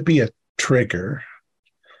doesn't seem to be a trigger,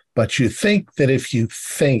 but you think that if you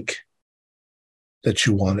think that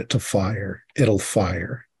you want it to fire, it'll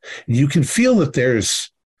fire. You can feel that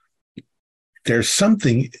there's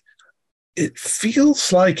something. It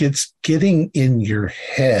feels like it's getting in your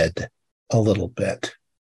head a little bit.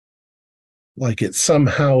 Like it's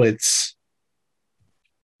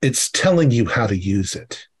telling you how to use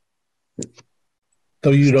it.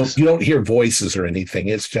 Though you don't hear voices or anything.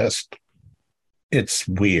 It's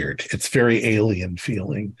weird. It's very alien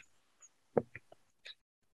feeling.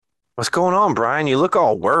 What's going on, Brian? You look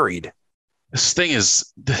all worried. This thing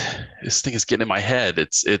is getting in my head.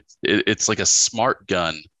 It's like a smart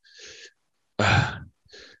gun.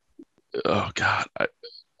 Oh God.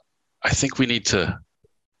 I think we've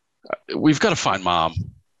got to find Mom.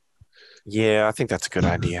 Yeah, I think that's a good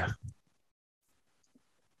idea.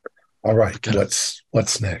 All right.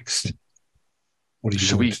 What's next? What are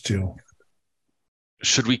you going to do?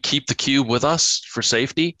 Should we keep the cube with us for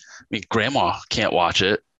safety? I mean, Grandma can't watch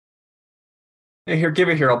it. Hey, here, give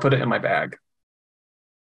it here. I'll put it in my bag.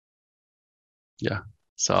 Yeah.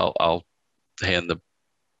 So I'll hand the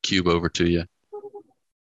cube over to you.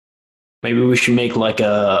 Maybe we should make like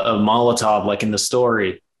a Molotov, like in the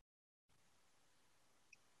story.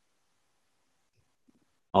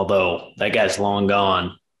 Although that guy's long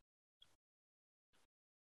gone.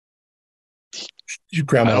 Your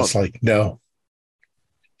grandma's like, no,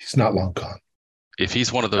 he's not long gone. If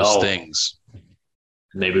he's one of those things.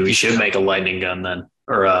 Maybe we should make a lightning gun then,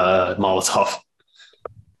 or a Molotov.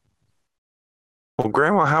 Well,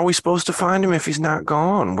 Grandma, how are we supposed to find him if he's not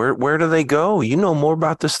gone? Where do they go? You know more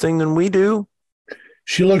about this thing than we do.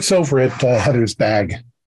 She looks over at Heather's bag.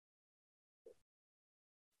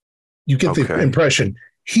 You get the impression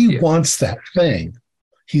he wants that thing.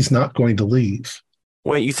 He's not going to leave.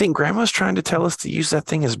 Wait, you think Grandma's trying to tell us to use that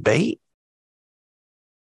thing as bait?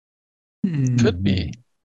 Could be.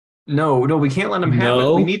 No, we can't let him have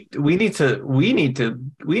it. We need to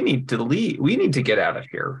leave. We need to get out of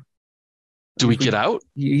here. Do we get out?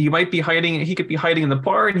 He might be hiding. He could be hiding in the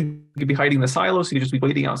barn. He could be hiding in the silos. He could just be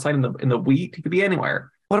waiting outside in the wheat. He could be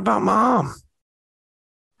anywhere. What about Mom?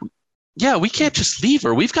 Yeah, we can't just leave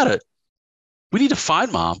her. We need to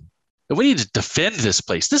find Mom. And we need to defend this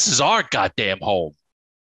place. This is our goddamn home.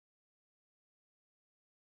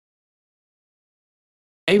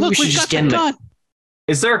 Maybe Look, we should we've just got the gun.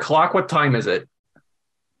 Is there a clock? What time is it?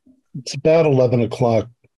 It's about 11 o'clock.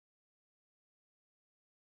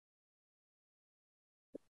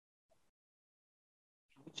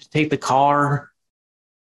 Just take the car,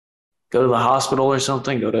 go to the hospital or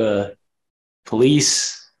something, go to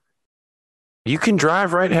police. You can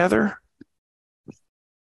drive, right, Heather?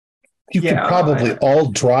 You could probably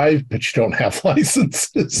all drive, but you don't have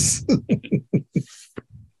licenses.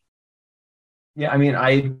 Yeah, I mean,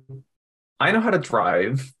 I know how to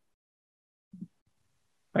drive.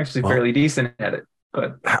 I'm actually fairly decent at it.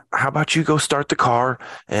 But how about you go start the car,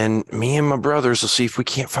 and me and my brothers will see if we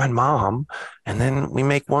can't find Mom, and then we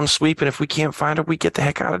make one sweep, and if we can't find her, we get the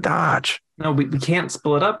heck out of Dodge. No, we can't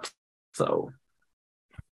split up. So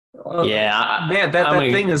yeah, man,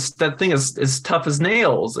 that thing is tough as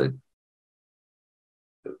nails.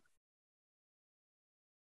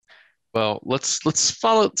 Well, let's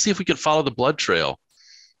see if we can follow the blood trail.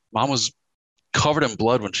 Mom was covered in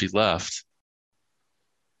blood when she left.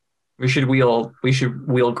 We should wheel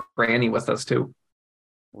Granny with us too.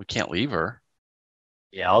 We can't leave her.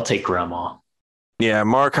 Yeah, I'll take Grandma. Yeah,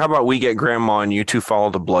 Mark, how about we get Grandma and you two follow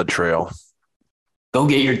the blood trail? Go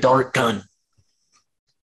get your dart gun.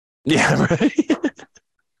 Yeah, right.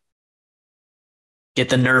 Get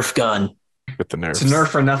the Nerf gun. Get the Nerf. It's a Nerf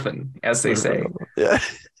for nothing, as they say. Yeah.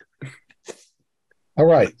 All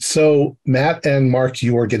right. So Matt and Mark,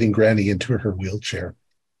 you are getting Granny into her wheelchair.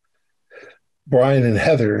 Brian and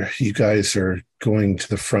Heather, you guys are going to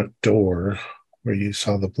the front door where you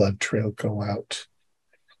saw the blood trail go out.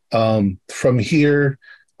 From here,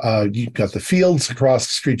 you've got the fields across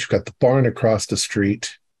the street. You've got the barn across the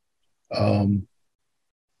street. You've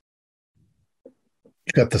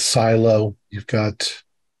got the silo. You've got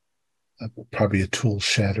probably a tool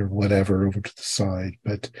shed or whatever over to the side.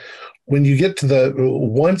 But when you get to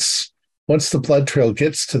once the blood trail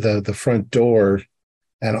gets to the front door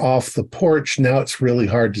and off the porch, now it's really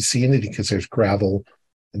hard to see anything because there's gravel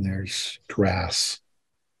and there's grass.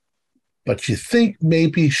 But you think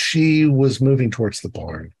maybe she was moving towards the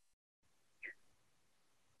barn.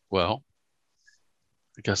 Well,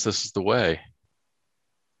 I guess this is the way.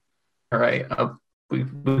 All right. We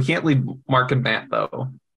can't leave Mark and Matt,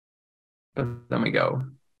 though. But then we go.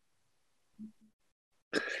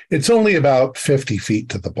 It's only about 50 feet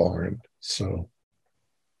to the barn. So.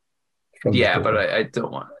 Yeah, but I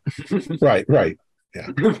don't want it. Right. Yeah.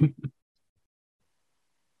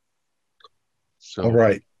 So, All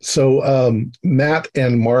right. So Matt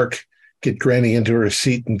and Mark get Granny into her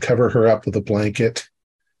seat and cover her up with a blanket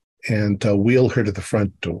and wheel her to the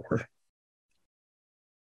front door.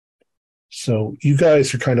 So you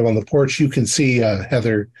guys are kind of on the porch. You can see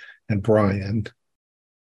Heather and Brian.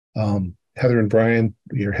 Heather and Brian,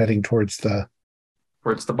 you're heading towards the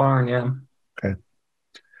barn, yeah. Okay.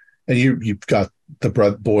 And you've got the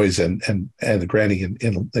boys and the Granny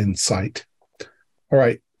in sight. All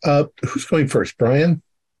right. Who's going first? Brian?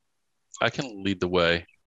 I can lead the way.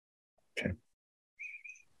 Okay.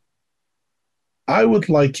 I would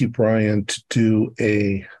like you, Brian, to do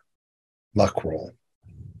a luck roll.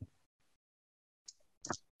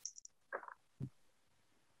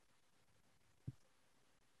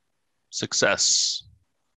 Success.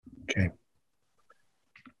 Okay.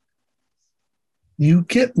 You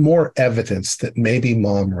get more evidence that maybe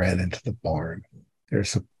Mom ran into the barn.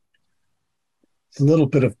 There's a little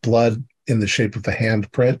bit of blood in the shape of a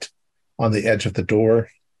handprint on the edge of the door,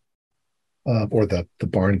 or the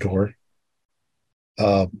barn door.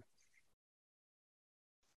 But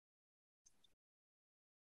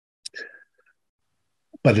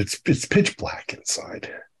it's pitch black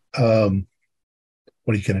inside. What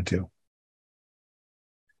are you going to do?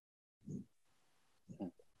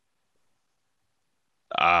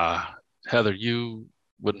 Heather, you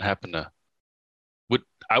wouldn't happen to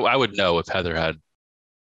I would know if Heather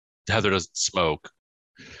doesn't smoke.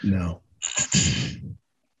 No.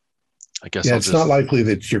 I guess yeah, it's not likely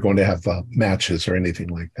that you're going to have matches or anything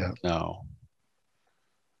like that. No.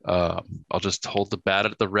 I'll just hold the bat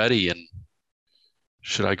at the ready. And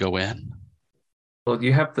should I go in? Well,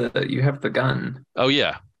 you have the gun. Oh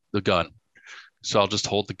yeah, the gun. So I'll just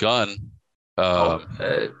hold the gun. Well,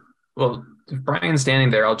 if Brian's standing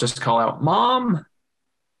there, I'll just call out, "Mom."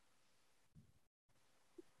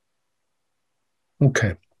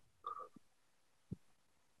 Okay.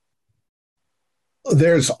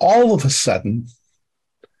 There's all of a sudden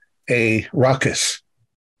a ruckus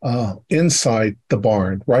inside the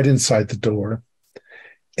barn, right inside the door.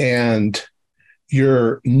 And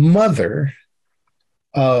your mother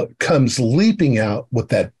comes leaping out with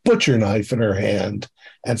that butcher knife in her hand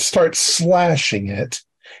and starts slashing it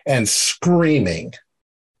and screaming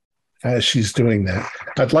as she's doing that.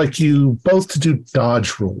 I'd like you both to do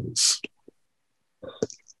dodge rolls.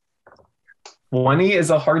 20 is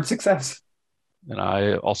a hard success. And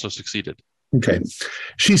I also succeeded. Okay.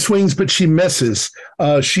 She swings, but she misses.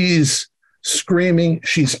 She's screaming.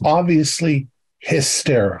 She's obviously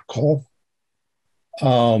hysterical.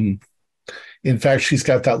 In fact, she's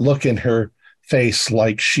got that look in her face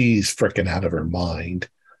like she's freaking out of her mind.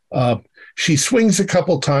 She swings a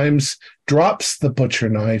couple times, drops the butcher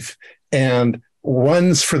knife, and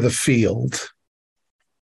runs for the field.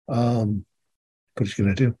 What are you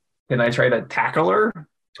going to do? Can I try to tackle her?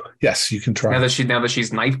 Yes, you can try. Now that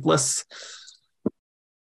she's knifeless.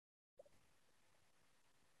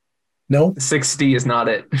 No? 60 is not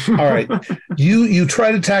it. All right. You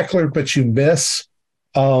try to tackle her, but you miss.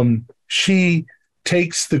 She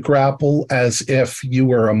takes the grapple as if you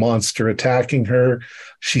were a monster attacking her.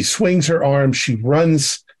 She swings her arm. She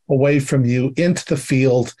runs away from you into the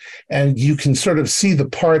field, and you can sort of see the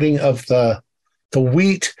parting of the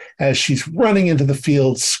wheat as she's running into the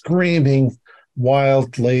field, screaming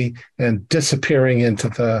wildly and disappearing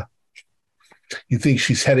into you think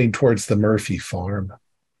she's heading towards the Murphy farm,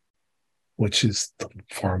 which is the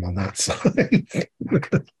farm on that side.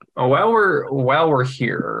 While we're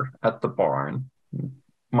here at the barn,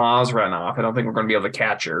 Ma's ran off. I don't think we're going to be able to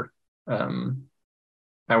catch her.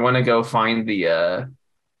 I want to go find I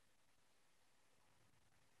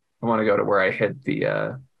want to go to where I hid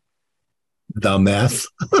the meth.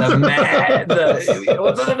 The meth.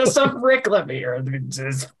 The stuff Rick let me here.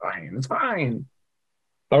 It's fine. It's fine.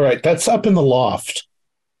 All right, that's up in the loft.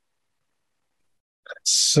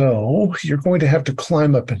 So you're going to have to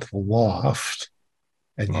climb up into the loft,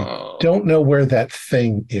 and you don't know where that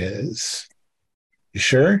thing is. You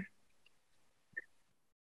sure?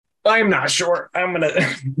 I'm not sure. I'm gonna.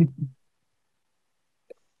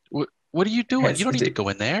 What are you doing? You don't need to go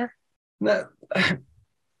in there. No.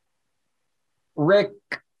 Rick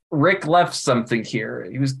Rick left something here.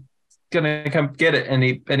 He was gonna come get it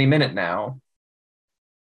any minute now.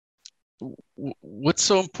 What's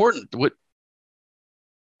so important? What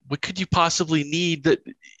could you possibly need that?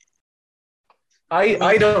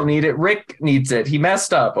 I don't need it. Rick needs it. He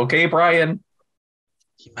messed up. Okay, Brian.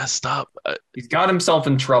 He messed up. He's got himself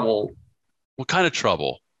in trouble. What kind of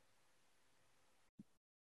trouble?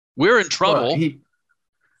 We're in trouble.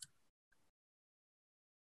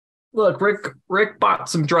 Look, Rick bought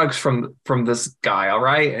some drugs from this guy, all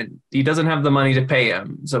right? And he doesn't have the money to pay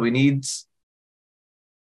him. So he needs.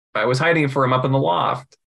 I was hiding it for him up in the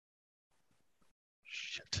loft.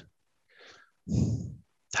 Shit.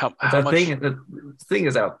 How That much? the thing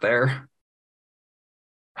is out there.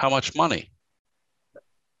 How much money?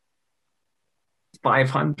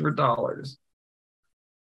 $500.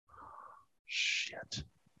 Shit.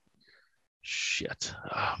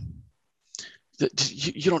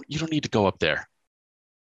 You don't need to go up there.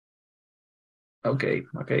 Okay.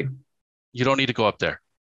 You don't need to go up there.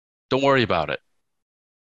 Don't worry about it.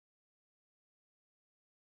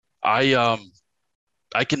 I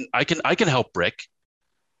can help Rick.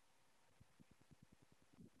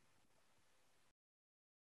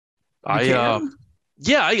 Well,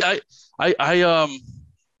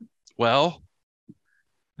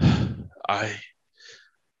 I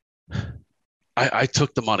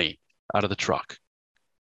took the money out of the truck.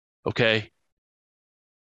 Okay.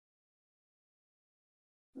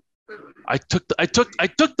 I took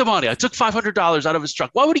the money. I took $500 out of his truck.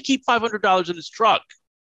 Why would he keep $500 in his truck?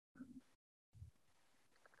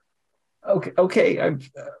 Okay. And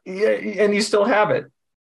you still have it.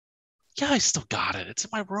 Yeah, I still got it. It's in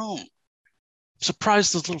my room. I'm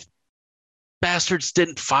surprised those little bastards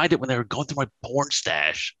didn't find it when they were going through my porn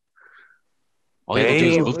stash. All you have to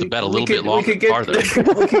do is move the bed a little bit farther.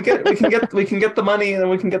 We can get the money, and then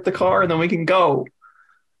we can get the car, and then we can go.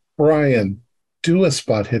 Brian, do a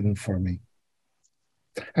spot hidden for me.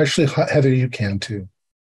 Actually, Heather, you can too.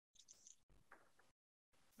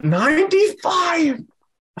 95.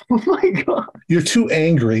 Oh my God! You're too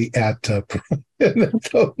angry at the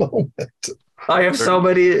moment. I have so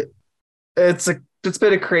many. It's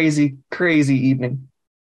been a crazy evening.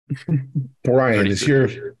 Brian, as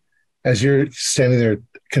you're standing there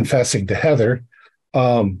confessing to Heather,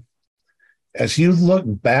 as you look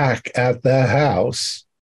back at the house,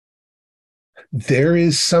 there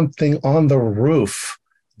is something on the roof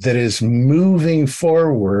that is moving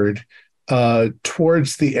forward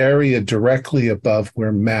towards the area directly above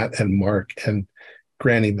where Matt and Mark and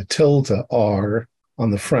Granny Matilda are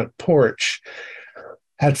on the front porch.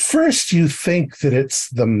 At first, you think that it's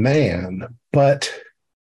the man, but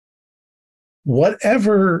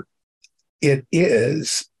whatever it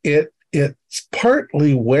is, it's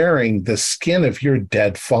partly wearing the skin of your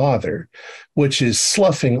dead father, which is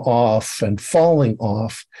sloughing off and falling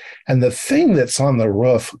off. And the thing that's on the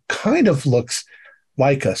roof kind of looks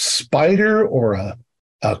like a spider or a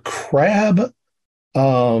crab.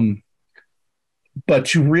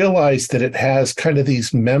 But you realize that it has kind of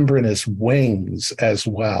these membranous wings as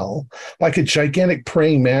well, like a gigantic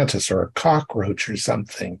praying mantis or a cockroach or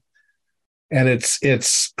something. And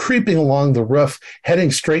it's creeping along the roof,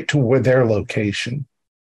 heading straight toward their location.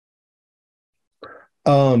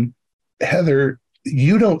 Heather,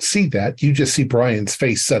 you don't see that. You just see Brian's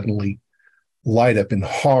face suddenly light up in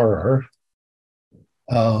horror.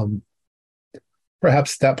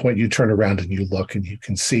 Perhaps at that point you turn around and you look and you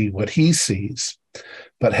can see what he sees.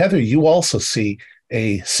 But Heather, you also see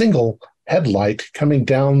a single headlight coming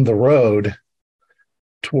down the road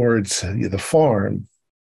towards the farm.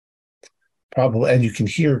 Probably, and you can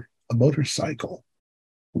hear a motorcycle.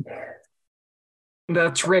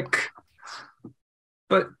 That's Rick.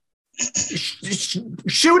 But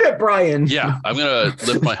shoot it, Brian. Yeah, I'm gonna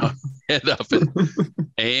lift my head up and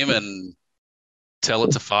aim and tell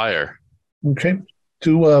it to fire. Okay,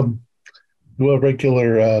 do a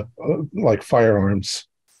regular like firearms.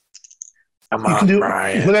 Come You on, can do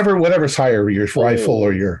Brian. whatever's higher, your rifle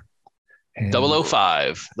or your hand.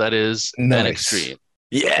 005. That is an Nice. extreme.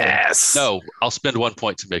 Yes. No, I'll spend 1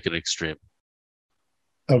 point to make it an extreme.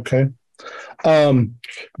 Okay.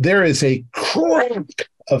 There is a crack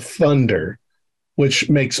of thunder, which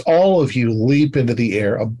makes all of you leap into the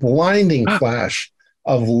air, a blinding flash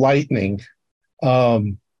of lightning.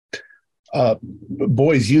 Boys,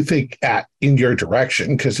 you think in your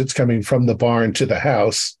direction because it's coming from the barn to the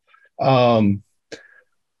house.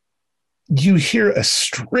 You hear a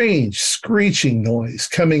strange screeching noise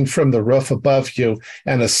coming from the roof above you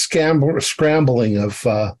and a scrambling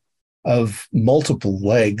of multiple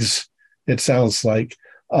legs. It sounds like.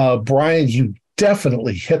 Brian, you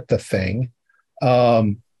definitely hit the thing.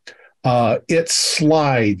 It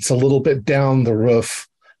slides a little bit down the roof,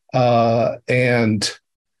 and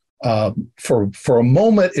for a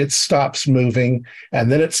moment it stops moving,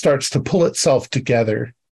 and then it starts to pull itself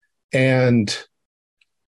together. And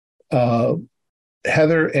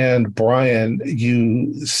Heather and Brian,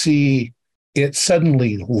 you see it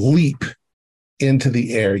suddenly leap into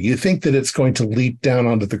the air. You think that it's going to leap down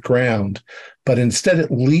onto the ground, but instead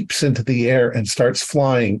it leaps into the air and starts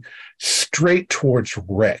flying straight towards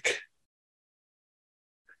Rick,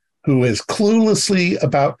 who is cluelessly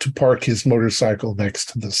about to park his motorcycle next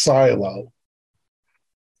to the silo.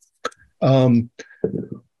 Boys,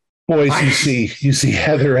 you see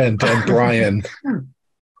Heather and Brian.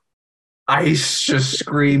 I just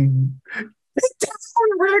scream, "Get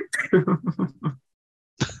down, Rick!"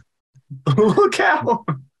 Look out!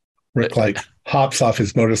 Rick like hops off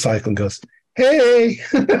his motorcycle and goes, "Hey!"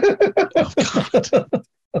 Oh, God.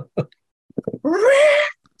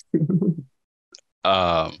 Rick!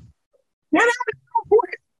 Um, Get out of the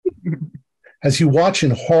way! As you watch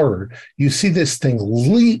in horror, you see this thing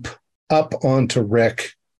leap up onto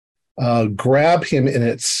Rick, grab him in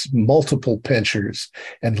its multiple pinchers,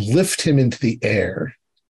 and lift him into the air.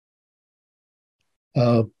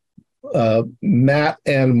 Matt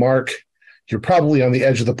and Mark, you're probably on the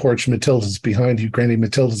edge of the porch. Matilda's behind you. Granny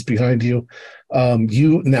Matilda's behind you.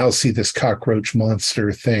 You now see this cockroach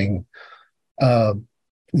monster thing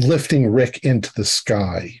lifting Rick into the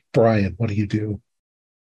sky. Brian, what do you do?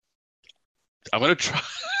 I'm gonna try.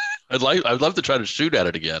 I'd love to try to shoot at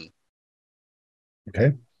it again.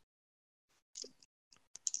 Okay.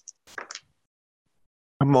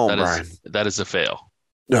 Come on, That Brian. that is a fail.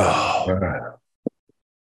 Oh.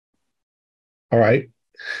 All right.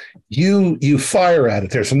 You fire at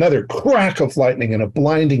it. There's another crack of lightning and a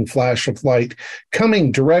blinding flash of light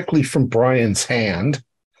coming directly from Brian's hand,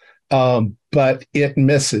 but it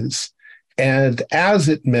misses. And as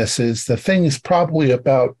it misses, the thing is probably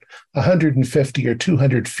about 150 or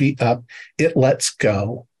 200 feet up. It lets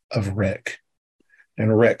go of Rick.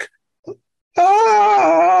 And Rick,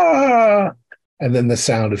 ah! And then the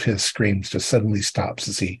sound of his screams just suddenly stops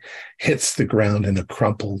as he hits the ground in a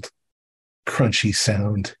crumpled, crunchy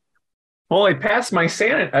sound. Well, I passed my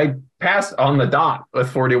sanity. I passed on the dot with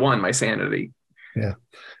 41, my sanity. Yeah.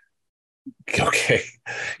 Okay.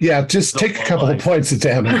 Yeah, just take a couple of points of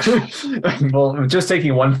damage. Well, just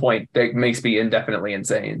taking 1 point that makes me indefinitely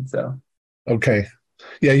insane. So, Okay.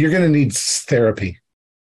 Yeah, you're going to need therapy.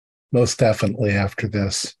 Most definitely after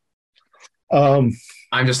this. I'm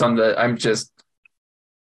just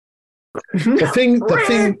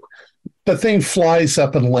the thing flies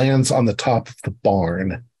up and lands on the top of the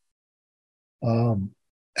barn.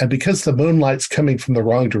 And because the moonlight's coming from the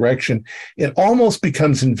wrong direction, it almost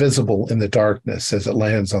becomes invisible in the darkness as it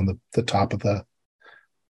lands on the top of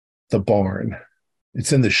the barn.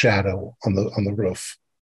 It's in the shadow on the roof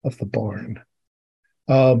of the barn.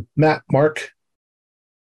 Matt, Mark,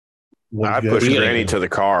 I pushed Granny to the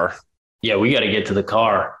car. Yeah, we got to get to the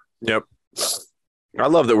car. Yep. I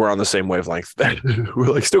love that we're on the same wavelength.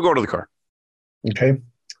 We're like still going to the car. Okay.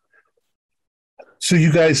 So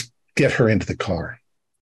you guys get her into the car.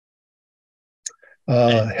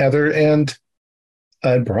 Heather and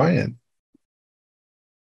Brian,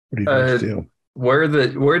 what are you going to do? Where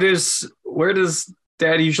does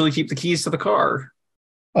Dad usually keep the keys to the car?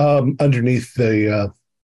 Underneath the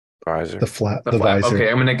Visor. the visor. Okay,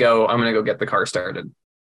 I'm gonna go get the car started.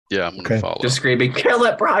 Yeah, I'm gonna follow. Just screaming, "Kill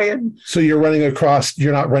it, Brian!" So you're running across.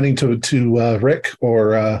 You're not running to Rick,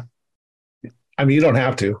 or I mean, you don't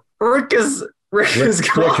have to. Rick is gone. Rick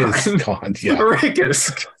is gone. Yeah. Rick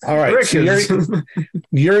is all right. Rick So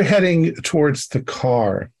you're heading towards the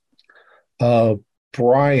car.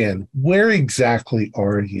 Brian, where exactly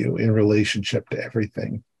are you in relationship to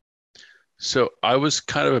everything? So I was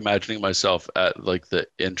kind of imagining myself at like the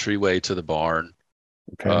entryway to the barn,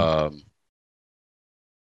 Okay.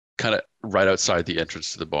 kind of right outside the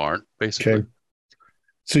entrance to the barn, basically. Okay.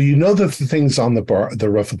 So you know that the thing's on the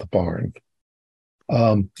roof of the barn.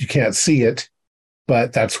 You can't see it,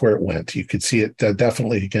 but that's where it went. You could see it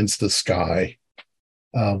definitely against the sky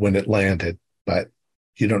when it landed, but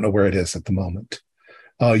you don't know where it is at the moment.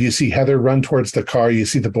 You see Heather run towards the car. You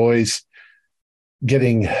see the boys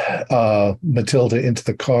getting Matilda into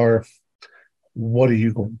the car. What are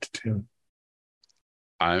you going to do?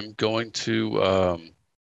 I'm going to.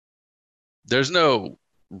 There's no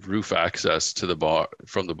roof access to the bar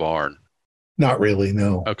from the barn. Not really,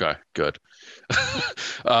 no. Okay, good.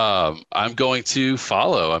 I'm going to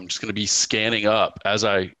follow. I'm just going to be scanning up as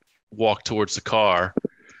I walk towards the car.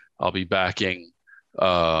 I'll be backing,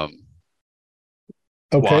 Okay.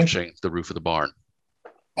 watching the roof of the barn.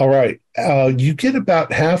 All right. You get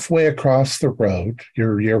about halfway across the road.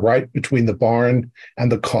 You're right between the barn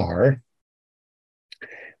and the car,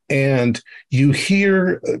 and you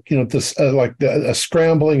hear this like a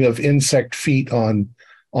scrambling of insect feet on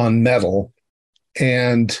metal,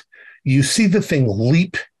 and you see the thing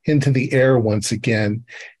leap into the air once again,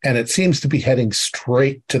 and it seems to be heading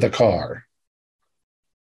straight to the car.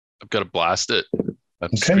 I've got to blast it.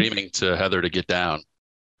 I'm screaming to Heather to get down.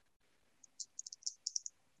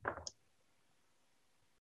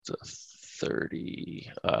 It's a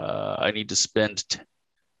 30. I need to spend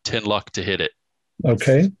 10 luck to hit it.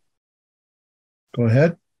 Okay. Go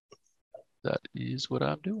ahead. That is what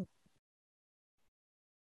I'm doing.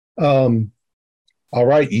 All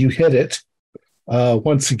right, you hit it.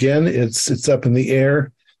 Once again, it's up in the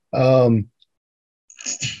air. Go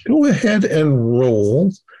ahead and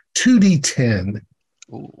roll 2d10.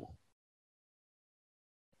 Ooh.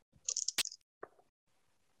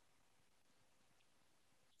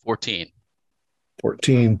 14.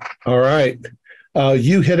 All right.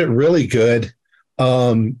 You hit it really good.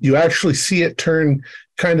 You actually see it turn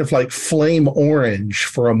kind of like flame orange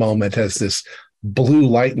for a moment as this blue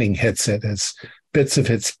lightning hits it, as bits of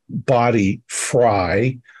its body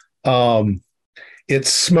fry. It's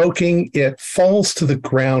smoking. It falls to the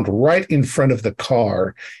ground right in front of the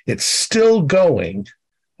car. It's still going.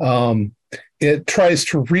 It tries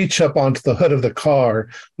to reach up onto the hood of the car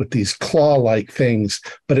with these claw-like things,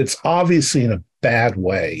 but it's obviously in a bad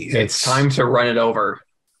way. It's time to run it over.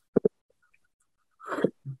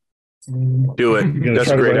 Do it.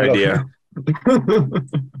 That's a great idea.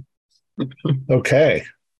 Okay.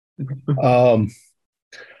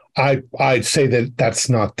 I'd say that's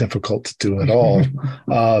not difficult to do at all.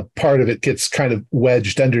 Part of it gets kind of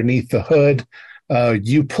wedged underneath the hood.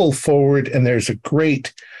 You pull forward, and there's a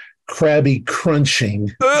great crabby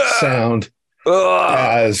crunching sound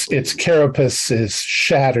as its carapace is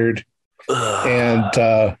shattered.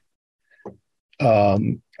 And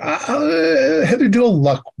Heather, do a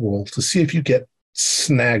luck roll to see if you get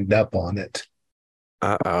snagged up on it.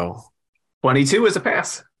 22 is a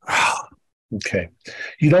pass. Okay.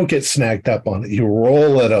 You don't get snagged up on it. You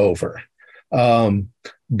roll it over.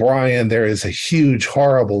 Brian, there is a huge,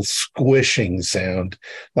 horrible squishing sound,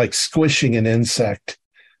 like squishing an insect.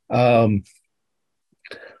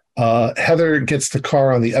 Heather gets the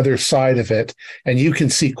car on the other side of it, and you can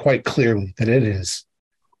see quite clearly that it is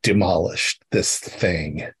demolished, this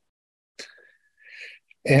thing.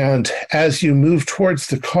 And as you move towards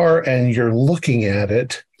the car and you're looking at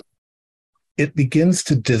it, it begins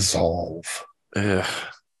to dissolve. Ugh.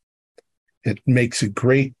 It makes a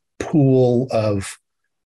great pool of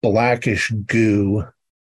blackish goo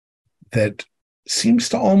that seems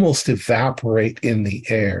to almost evaporate in the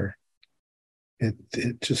air.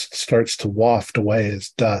 It just starts to waft away as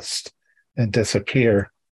dust and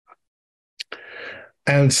disappear.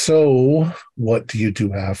 And so, what do you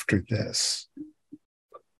do after this?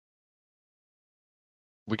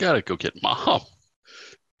 We got to go get Mom.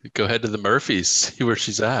 Go head to the Murphys, see where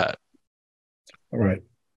she's at. All right.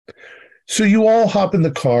 So you all hop in the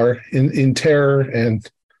car in terror, and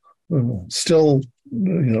still,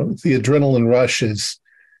 the adrenaline rush is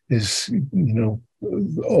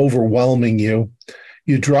overwhelming you.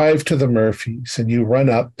 You drive to the Murphys and you run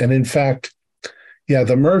up, and in fact,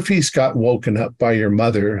 the Murphys got woken up by your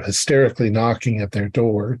mother hysterically knocking at their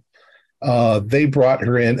door. They brought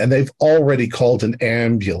her in, and they've already called an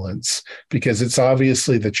ambulance because it's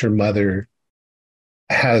obviously that your mother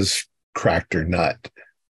has cracked her nut.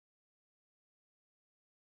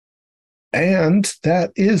 And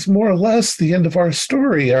that is more or less the end of our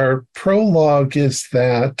story. Our prologue is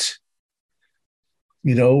that,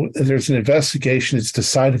 there's an investigation. It's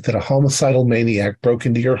decided that a homicidal maniac broke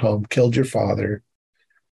into your home, killed your father.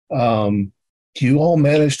 You all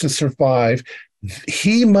managed to survive.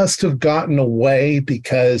 He must have gotten away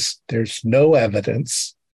because there's no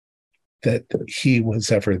evidence that he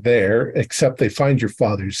was ever there, except they find your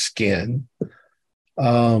father's skin.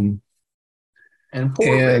 And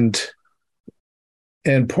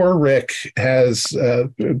poor Rick has,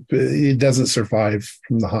 he doesn't survive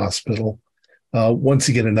from the hospital. Once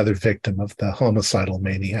again, another victim of the homicidal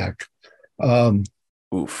maniac.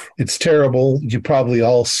 Oof. It's terrible. You probably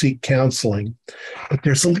all seek counseling, but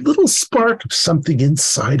there's a little spark of something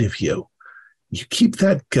inside of you. You keep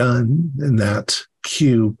that gun and that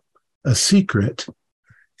cube a secret,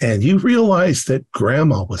 and you realize that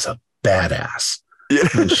Grandma was a badass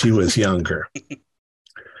when she was younger.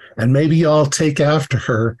 And maybe y'all take after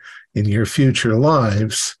her in your future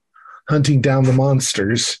lives, hunting down the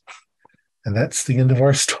monsters. And that's the end of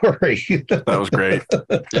our story. That was great.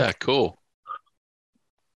 Yeah, cool.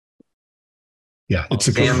 Yeah, it's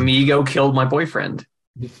a good Damn, one. Migo killed my boyfriend.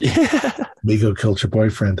 Yeah. Migo killed your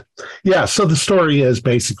boyfriend. Yeah, so the story is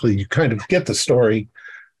basically you kind of get the story.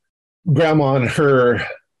 Grandma and her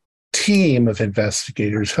team of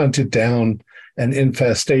investigators hunted down an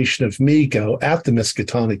infestation of Migo at the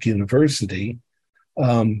Miskatonic University,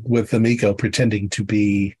 with the Migo pretending to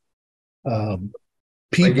be people.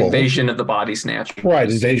 Like invasion of the body snatchers.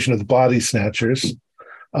 Right, invasion of the body snatchers.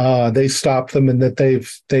 They stopped them, and that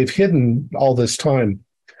they've hidden all this time.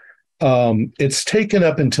 It's taken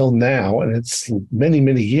up until now, and it's many,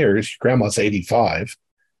 many years. Grandma's 85.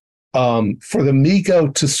 For the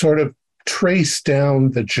Migo to sort of trace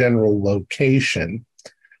down the general location.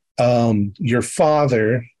 Your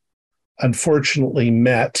father, unfortunately,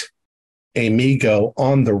 met a Migo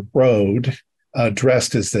on the road,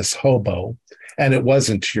 dressed as this hobo, and it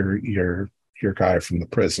wasn't your guy from the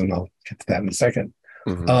prison. I'll get to that in a second.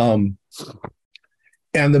 Mm-hmm.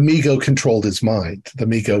 And the Migo controlled his mind. The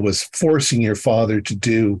Migo was forcing your father to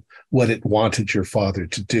do what it wanted your father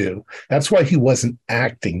to do. That's why he wasn't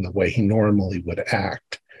acting the way he normally would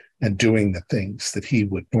act and doing the things that he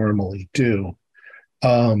would normally do.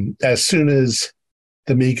 As soon as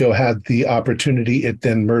the Migo had the opportunity, it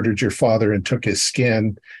then murdered your father and took his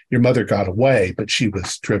skin. Your mother got away, but she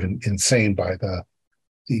was driven insane by the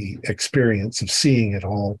experience of seeing it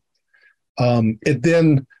all. It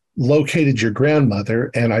then located your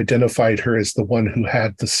grandmother and identified her as the one who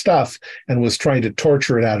had the stuff and was trying to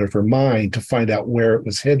torture it out of her mind to find out where it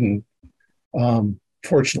was hidden.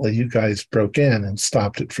 Fortunately, you guys broke in and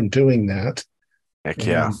stopped it from doing that. Heck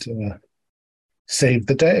yeah. And saved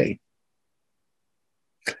the day.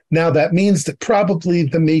 Now, that means that probably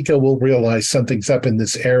the Migo will realize something's up in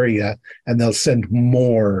this area, and they'll send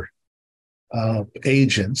more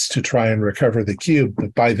agents to try and recover the cube.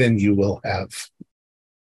 But by then, you will have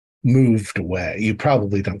moved away. You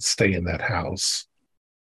probably don't stay in that house.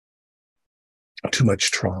 Too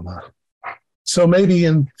much trauma. So maybe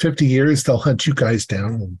in 50 years, they'll hunt you guys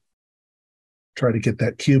down and try to get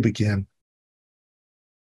that cube again.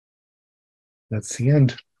 That's the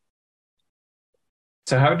end.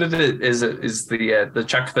 So how did it? Is the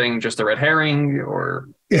check thing just a red herring, or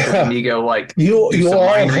Yeah, Migo like you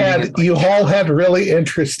all had really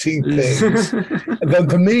interesting things.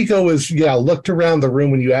 the Migo looked around the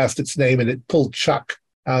room when you asked its name, and it pulled Chuck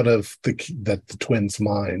out of the twins'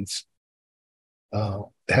 minds.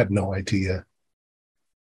 Had no idea,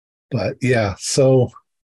 but yeah. So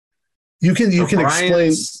you can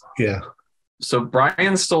explain. Yeah. So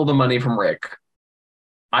Brian stole the money from Rick.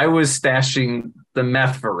 I was stashing the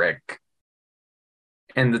meth for Rick.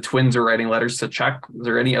 And the twins are writing letters to Chuck. Is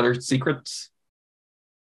there any other secrets?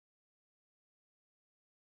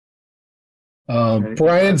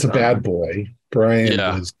 Brian's a bad boy. Brian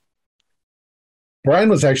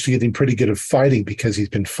was actually getting pretty good at fighting because he's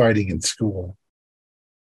been fighting in school.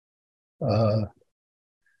 The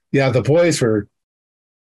boys were.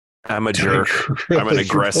 I'm a jerk. Really, I'm an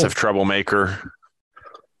aggressive troublemaker.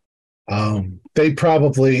 They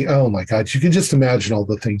probably, oh my God, you can just imagine all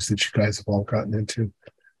the things that you guys have all gotten into.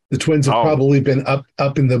 The twins have probably been up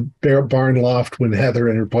in the barn loft when Heather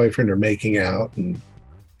and her boyfriend are making out, and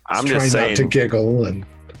I'm just saying, not to giggle and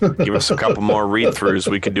give us a couple more read-throughs.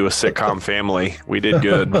 We could do a sitcom family. We did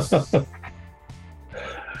good. Let me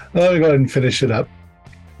go ahead and finish it up.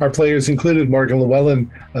 Our players included Morgan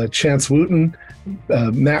Llewellyn, Chance Wooten,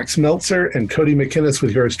 Max Meltzer, and Cody McInnes,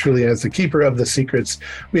 with yours truly as the keeper of the secrets.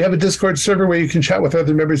 We have a Discord server where you can chat with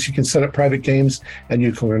other members. You can set up private games, and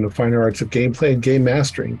you can learn the finer arts of gameplay and game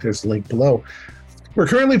mastering. There's a link below. We're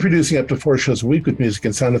currently producing up to 4 shows a week with music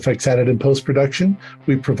and sound effects added in post-production.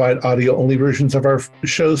 We provide audio-only versions of our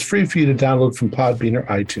shows free for you to download from Podbean or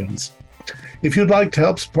iTunes. If you'd like to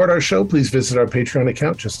help support our show, please visit our Patreon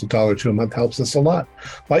account. Just $1 a month helps us a lot.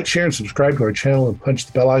 Like, share, and subscribe to our channel, and punch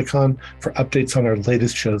the bell icon for updates on our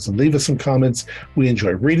latest shows. And leave us some comments. We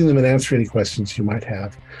enjoy reading them and answering any questions you might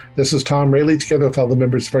have. This is Tom Rayleigh, together with all the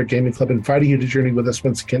members of our gaming club, inviting you to journey with us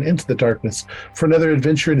once again into the darkness for another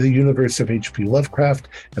adventure into the universe of H.P. Lovecraft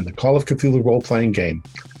and the Call of Cthulhu role-playing game.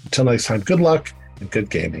 Until next time, good luck and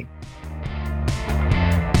good gaming.